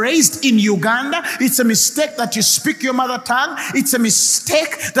that you were raised in Uganda. It's a mistake that you speak your mother tongue. It's a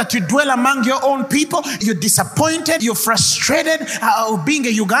mistake that you dwell among your own people. You're disappointed. You're frustrated of being a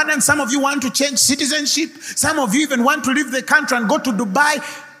Ugandan. Some of you want to change citizenship. Some of you even want to leave the country and go to Dubai.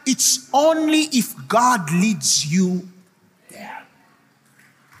 It's only if God leads you there.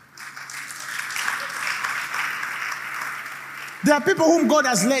 There are people whom God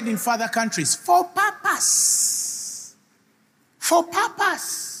has led in further countries for purpose. For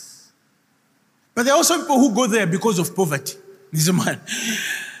purpose. But there are also people who go there because of poverty. This man,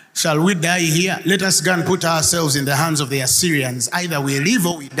 shall we die here? Let us go and put ourselves in the hands of the Assyrians. Either we live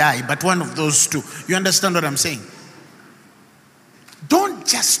or we die, but one of those two. You understand what I'm saying? Don't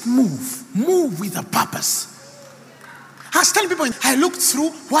just move. Move with a purpose. I was telling people, I looked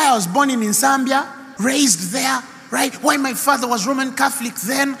through why I was born in Zambia, raised there, right? Why my father was Roman Catholic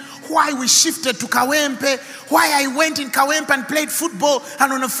then, why we shifted to Kawempe, why I went in Kawempe and played football,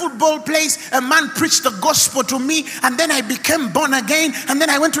 and on a football place, a man preached the gospel to me, and then I became born again, and then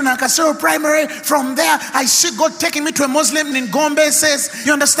I went to Nakasero Primary. From there, I see God taking me to a Muslim in Gombe, says,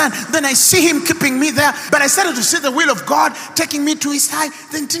 you understand? Then I see him keeping me there, but I started to see the will of God taking me to his high.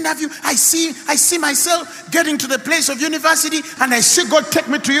 Then I see myself getting to the place of university, and I see God take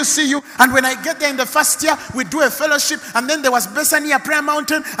me to UCU, and when I get there in the first year, we do a fellowship, and then there was Bethania Prayer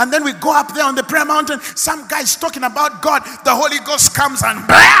Mountain, and then we go up there on the prayer mountain, some guy's talking about God, the Holy Ghost comes and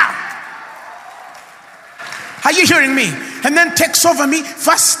bam! Are you hearing me? And then takes over me.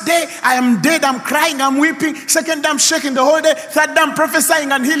 First day, I am dead, I'm crying, I'm weeping. Second day, I'm shaking the whole day. Third day, I'm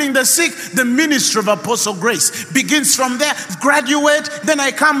prophesying and healing the sick. The ministry of Apostle Grace begins from there. Graduate, then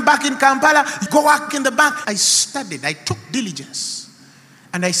I come back in Kampala, go work in the bank. I studied, I took diligence.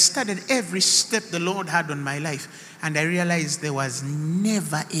 And I studied every step the Lord had on my life. And I realized there was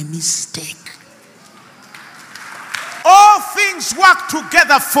never a mistake. All things work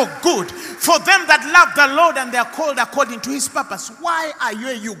together for good for them that love the Lord and they are called according to his purpose. Why are you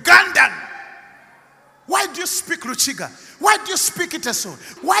a Ugandan? Why do you speak Ruchiga? Why do you speak Iteso?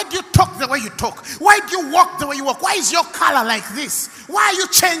 Why do you talk the way you talk? Why do you walk the way you walk? Why is your color like this? Why are you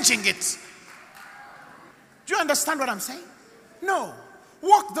changing it? Do you understand what I'm saying? No.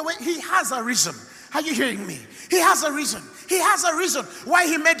 Walk the way. He has a reason. Are you hearing me? He has a reason. He has a reason why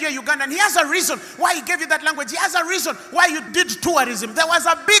he made you a Ugandan. He has a reason why he gave you that language. He has a reason why you did tourism. There was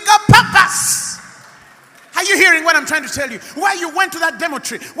a bigger purpose. Are you hearing what I'm trying to tell you? Why you went to that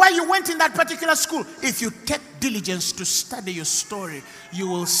dormitory, why you went in that particular school. If you take diligence to study your story, you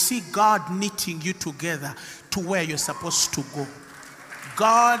will see God knitting you together to where you're supposed to go.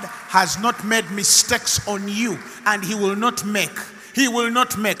 God has not made mistakes on you, and he will not make. He will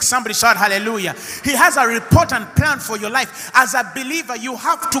not make. Somebody shout hallelujah. He has a report and plan for your life. As a believer, you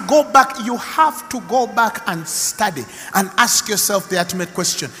have to go back. You have to go back and study and ask yourself the ultimate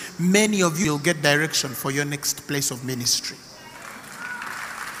question. Many of you will get direction for your next place of ministry.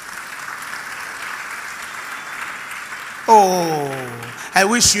 Oh, I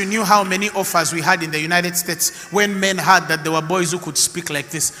wish you knew how many offers we had in the United States when men heard that there were boys who could speak like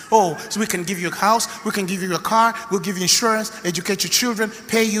this. Oh, so we can give you a house, we can give you a car, we'll give you insurance, educate your children,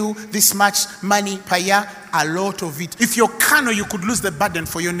 pay you this much money per year. A lot of it. If you're carnal, you could lose the burden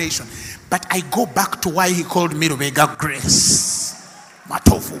for your nation. But I go back to why he called me Omega Grace.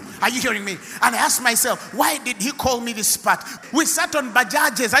 Matofu. Are you hearing me? And I asked myself, why did he call me this part? We sat on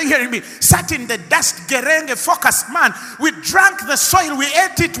bajajes. Are you hearing me? Sat in the dust, gerenge, focus, man. We drank the soil, we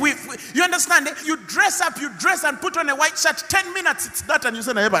ate it. You understand? You dress up, you dress and put on a white shirt. 10 minutes, it's that, and you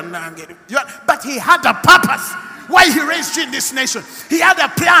say, but he had a purpose. Why he raised you in this nation. He had a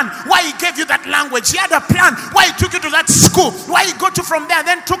plan why he gave you that language. He had a plan why he took you to that school. Why he got you from there,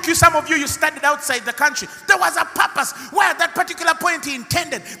 then took you, some of you studied outside the country. There was a purpose why at that particular point he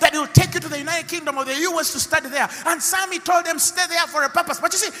intended that he would take you to the United Kingdom or the US to study there. And some he told them stay there for a purpose.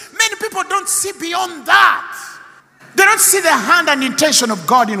 But you see, many people don't see beyond that. They don't see the hand and intention of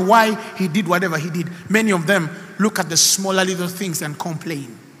God in why he did whatever he did. Many of them look at the smaller little things and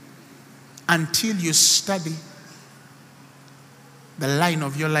complain. Until you study the line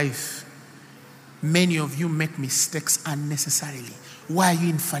of your life, many of you make mistakes unnecessarily. Why are you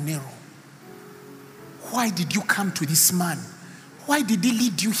in Phaneroo? Why did you come to this man? Why did he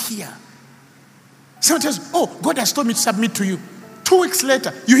lead you here? Someone tells, oh, God has told me to submit to you. 2 weeks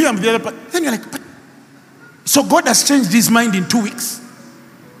later, you hear him the other part. Then you're like, but so God has changed his mind in 2 weeks?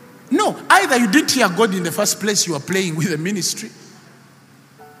 No, either you didn't hear God in the first place, you are playing with the ministry,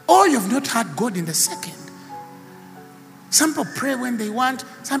 or you have not heard God in the second. Some people pray when they want.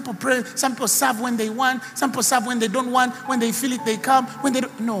 Some people pray. Some people serve when they want. Some people serve when they don't want. When they feel it, they come. When they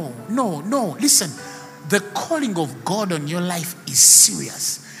don't. No. Listen, the calling of God on your life is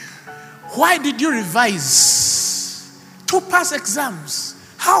serious. Why did you revise to pass exams?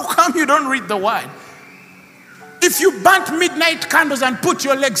 How come you don't read the word? If you burnt midnight candles and put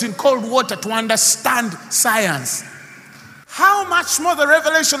your legs in cold water to understand science, how much more the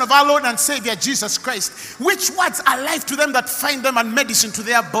revelation of our Lord and Savior Jesus Christ, which words are life to them that find them and medicine to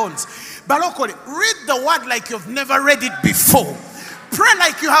their bones. Balokole, read the word like you've never read it before. Pray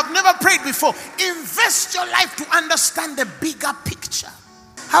like you have never prayed before. Invest your life to understand the bigger picture.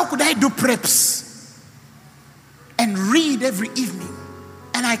 How could I do preps and read every evening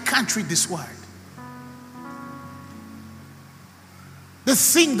and I can't read this word? The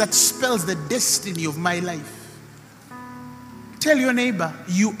thing that spells the destiny of my life. Tell your neighbor,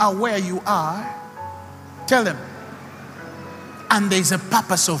 you are where you are. Tell them. And there is a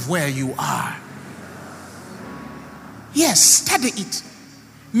purpose of where you are. Yes, study it.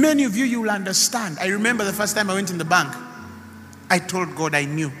 Many of you will understand. I remember the first time I went in the bank. I told God I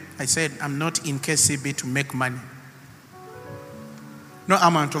knew. I said, I'm not in KCB to make money. No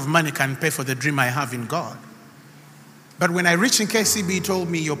amount of money can pay for the dream I have in God. But when I reached in KCB, he told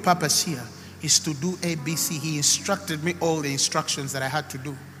me, your purpose here is to do ABC. He instructed me all the instructions that I had to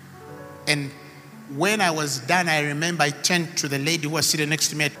do. And when I was done, I remember I turned to the lady who was sitting next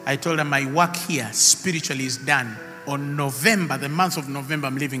to me. I told her my work here spiritually is done. On November, the month of November,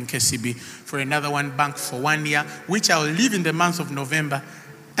 I'm leaving KCB for another one bank for 1 year, which I will leave in the month of November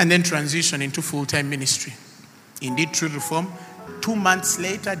and then transition into full-time ministry. Indeed, True Reform. 2 months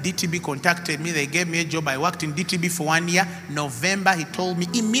later, DTB contacted me. They gave me a job. I worked in DTB for 1 year. November, he told me,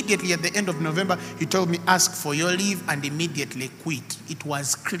 immediately at the end of November, he told me, ask for your leave and immediately quit. It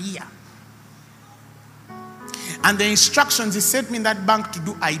was clear. And the instructions he sent me in that bank to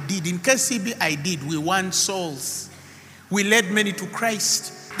do, I did. In KCB, I did. We won souls. We led many to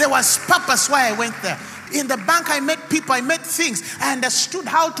Christ. There was purpose why I went there. In the bank, I met people, I met things. I understood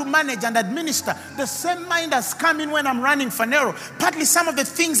how to manage and administer. The same mind has come in when I'm running Phaneroo. Partly some of the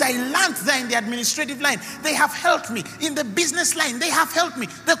things I learned there in the administrative line, they have helped me. In the business line, they have helped me.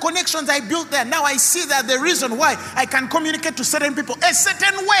 The connections I built there, now I see that the reason why I can communicate to certain people a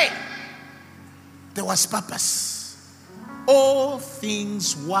certain way. There was purpose. All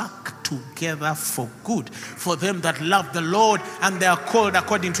things work together for good for them that love the Lord and they are called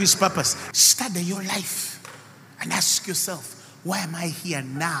according to his purpose. Study your life and ask yourself, why am I here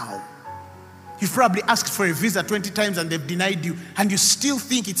now? You've probably asked for a visa 20 times and they've denied you and you still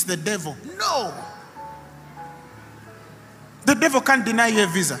think it's the devil. No. The devil can't deny you a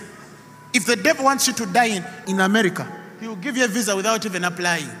visa. If the devil wants you to die in America He will give you a visa without even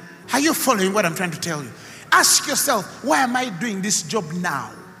applying. Are you following what I'm trying to tell you? Ask yourself, why am I doing this job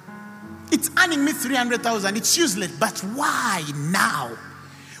now? It's earning me 300,000. It's useless, but why now?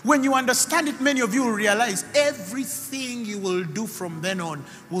 When you understand it, many of you will realize everything you will do from then on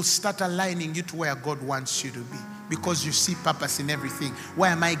will start aligning you to where God wants you to be. Because you see purpose in everything. Why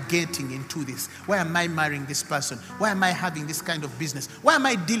am I getting into this? Why am I marrying this person? Why am I having this kind of business? Why am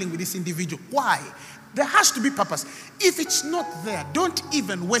I dealing with this individual? Why? There has to be purpose. If it's not there, don't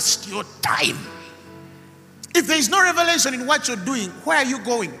even waste your time. If there is no revelation in what you're doing, where are you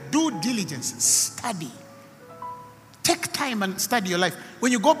going? Do diligence. Study. Take time and study your life.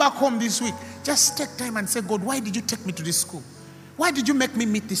 When you go back home this week, just take time and say, God, why did you take me to this school? Why did you make me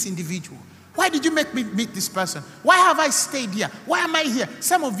meet this individual? Why did you make me meet this person? Why have I stayed here? Why am I here?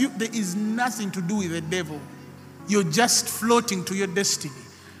 Some of you, there is nothing to do with the devil. You're just floating to your destiny.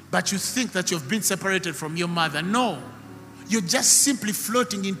 But you think that you've been separated from your mother. No. You're just simply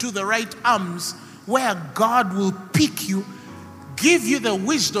floating into the right arms where God will pick you, give you the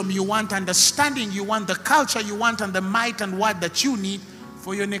wisdom you want, understanding you want, the culture you want, and the might and word that you need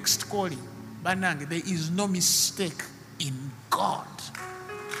for your next calling. Banang, there is no mistake in God.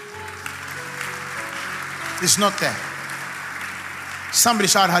 It's not there. Somebody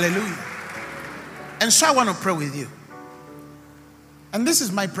shout hallelujah. And so I want to pray with you. And this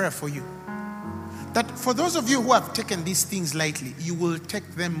is my prayer for you. That for those of you who have taken these things lightly, you will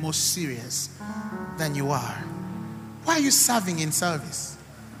take them more serious than you are. Why are you serving in service?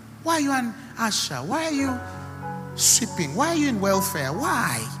 Why are you an usher? Why are you sweeping? Why are you in welfare?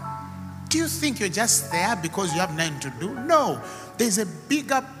 Why? Do you think you're just there because you have nothing to do? No. There's a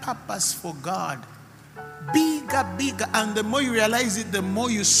bigger purpose for God. Bigger. And the more you realize it, the more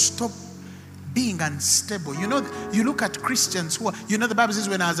you stop being unstable. You know, you look at Christians who are, the Bible says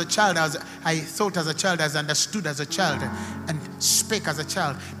when I was a child, I thought as a child, I understood as a child, and spake as a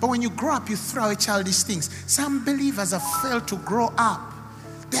child. But when you grow up, you throw away childish things. Some believers have failed to grow up.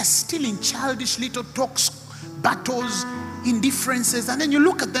 They're still in childish little talks, battles, indifferences. And then you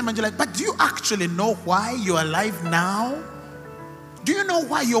look at them and you're like, but do you actually know why you're alive now? Do you know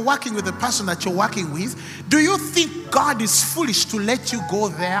why you're working with the person that you're working with? Do you think God is foolish to let you go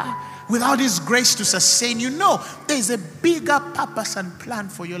there without His grace to sustain you? No, there's a bigger purpose and plan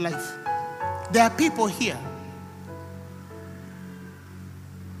for your life. There are people here.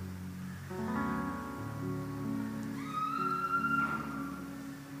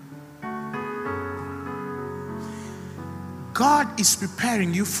 God is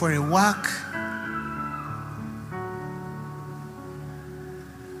preparing you for a work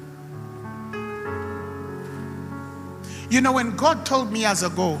You know, when God told me years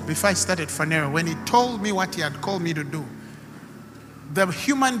ago, before I started Phaneroo, when He told me what He had called me to do, the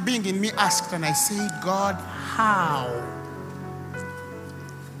human being in me asked, and I said, God, how?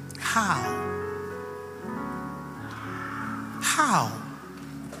 How? How?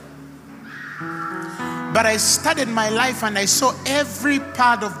 But I studied my life and I saw every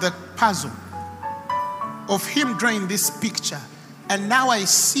part of the puzzle of Him drawing this picture. And now I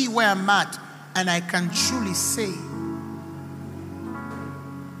see where I'm at, and I can truly say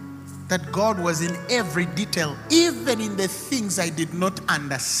that God was in every detail, even in the things I did not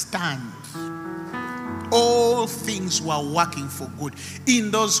understand. All things were working for good.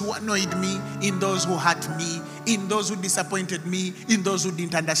 In those who annoyed me, in those who hurt me, in those who disappointed me, in those who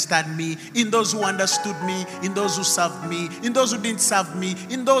didn't understand me, in those who understood me, in those who served me, in those who didn't serve me,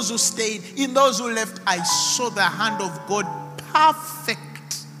 in those who stayed, in those who left, I saw the hand of God perfect.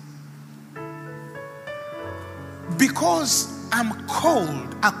 Because I'm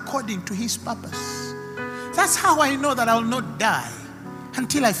called according to His purpose. That's how I know that I will not die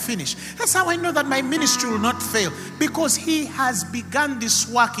until I finish. That's how I know that my ministry will not fail, because He has begun this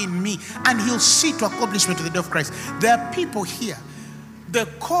work in me and He'll see to accomplishment to the day of Christ. There are people here. The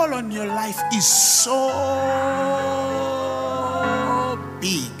call on your life is so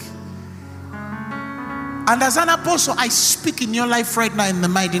big. And as an apostle, I speak in your life right now in the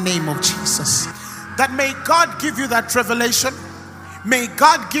mighty name of Jesus. That may God give you that revelation. May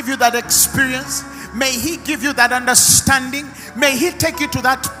God give you that experience. May He give you that understanding. May He take you to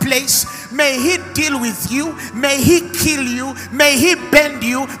that place. May He deal with you. May He kill you. May He bend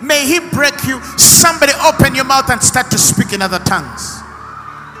you. May He break you. Somebody open your mouth and start to speak in other tongues.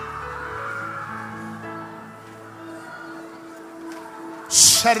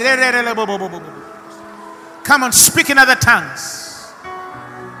 Come on, speak in other tongues.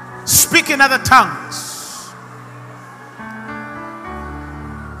 Speak in other tongues.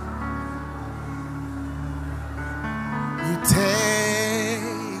 You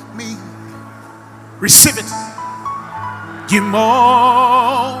take me. Receive it. You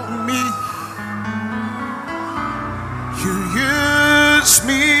mold me. You use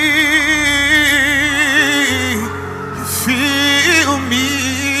me. You fill me.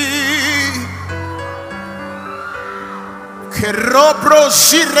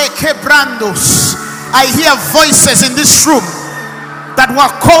 I hear voices in this room that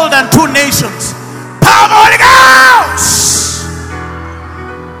were called unto nations. Power of Holy Ghost!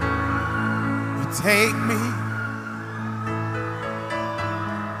 You take me.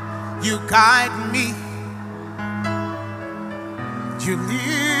 You guide me. You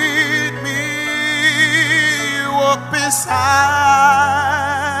lead me. You walk beside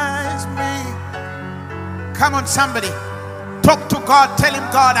me. Come on, somebody. Talk to God. Tell him,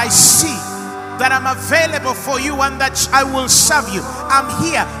 God, I see that I'm available for you and that I will serve you. I'm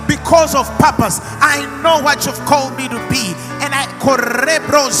here because of purpose. I know what you've called me to be. And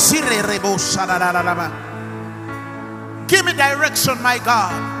give me direction, my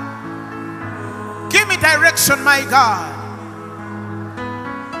God. Give me direction, my God.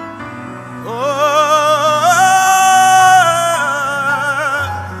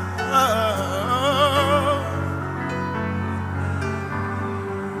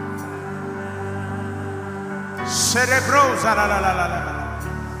 Cerebrosa la la la la la.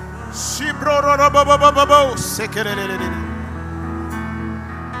 Cibro ro ro bo bo bo bo bo.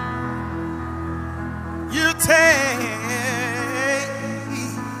 You take me.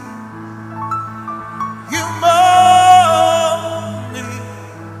 You mold me.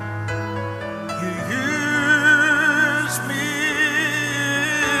 You use me.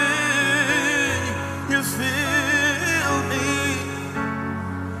 You fill me.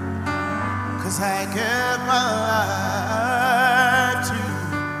 'Cause I give my life to you.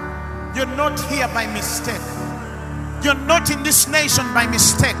 You're not here by mistake. You're not in this nation by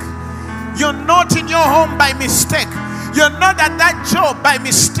mistake. You're not in your home by mistake. You're not at that job by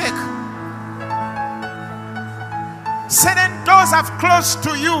mistake. Certain doors have closed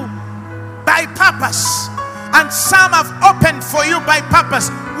to you by purpose, and some have opened for you by purpose.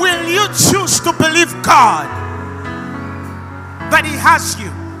 Will you choose to believe God that He has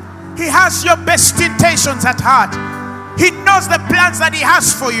you? He has your best intentions at heart. He knows the plans that He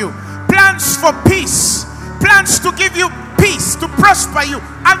has for you. Plans for peace. Plans to give you peace, to prosper you,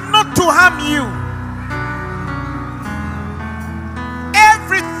 and not to harm you.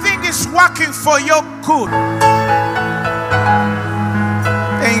 Everything is working for your good.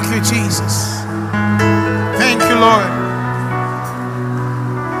 Thank you, Jesus. Thank you, Lord.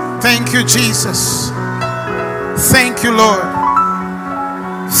 Thank you, Jesus. Thank you, Lord.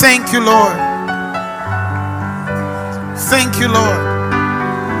 Thank you, Lord. Thank you, Lord.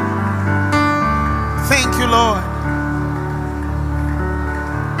 Thank you, Lord.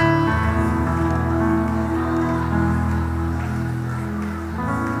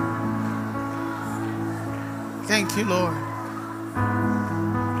 Thank you, Lord.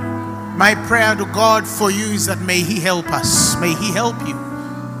 My prayer to God for you is that may He help us. May He help you.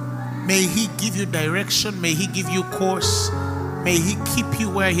 May He give you direction. May He give you course. May He keep you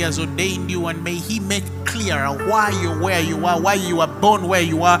where He has ordained you, and may He make clear why you're where you are, why you are born where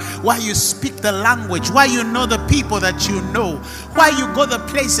you are, why you speak the language, why you know the people that you know, why you go the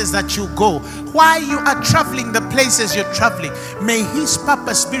places that you go, why you are traveling the places you're traveling. May His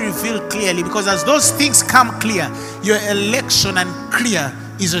purpose be revealed clearly, because as those things come clear, your election and clear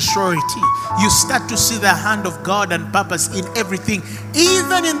is a surety. You start to see the hand of God and purpose in everything,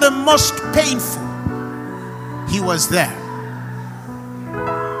 even in the most painful. He was there.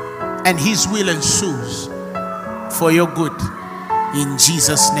 And His will ensues for your good. In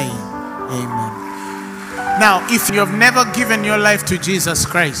Jesus' name, amen. Now, if you have never given your life to Jesus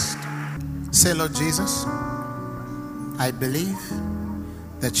Christ, say, Lord Jesus, I believe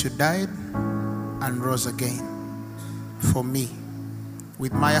that you died and rose again for me.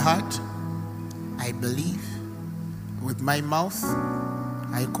 With my heart, I believe. With my mouth,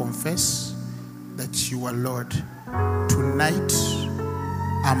 I confess that you are Lord. Tonight,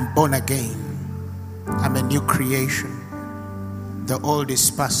 I'm born again. I'm a new creation. The old is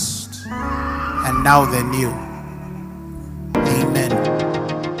past, and now the new. Amen.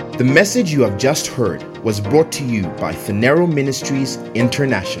 The message you have just heard was brought to you by Phaneroo Ministries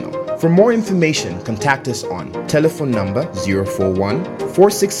International. For more information, contact us on telephone number 041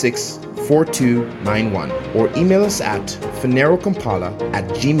 466 4291 or email us at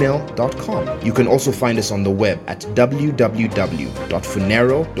funerokampala@gmail.com. You can also find us on the web at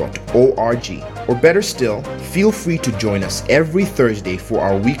www.funero.org. Or better still, feel free to join us every Thursday for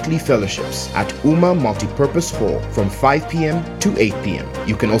our weekly fellowships at Uma Multipurpose Hall from 5 p.m. to 8 p.m.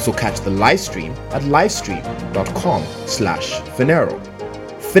 You can also catch the live stream at livestream.com/Funero.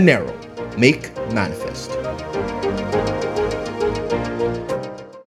 Funero, make manifest.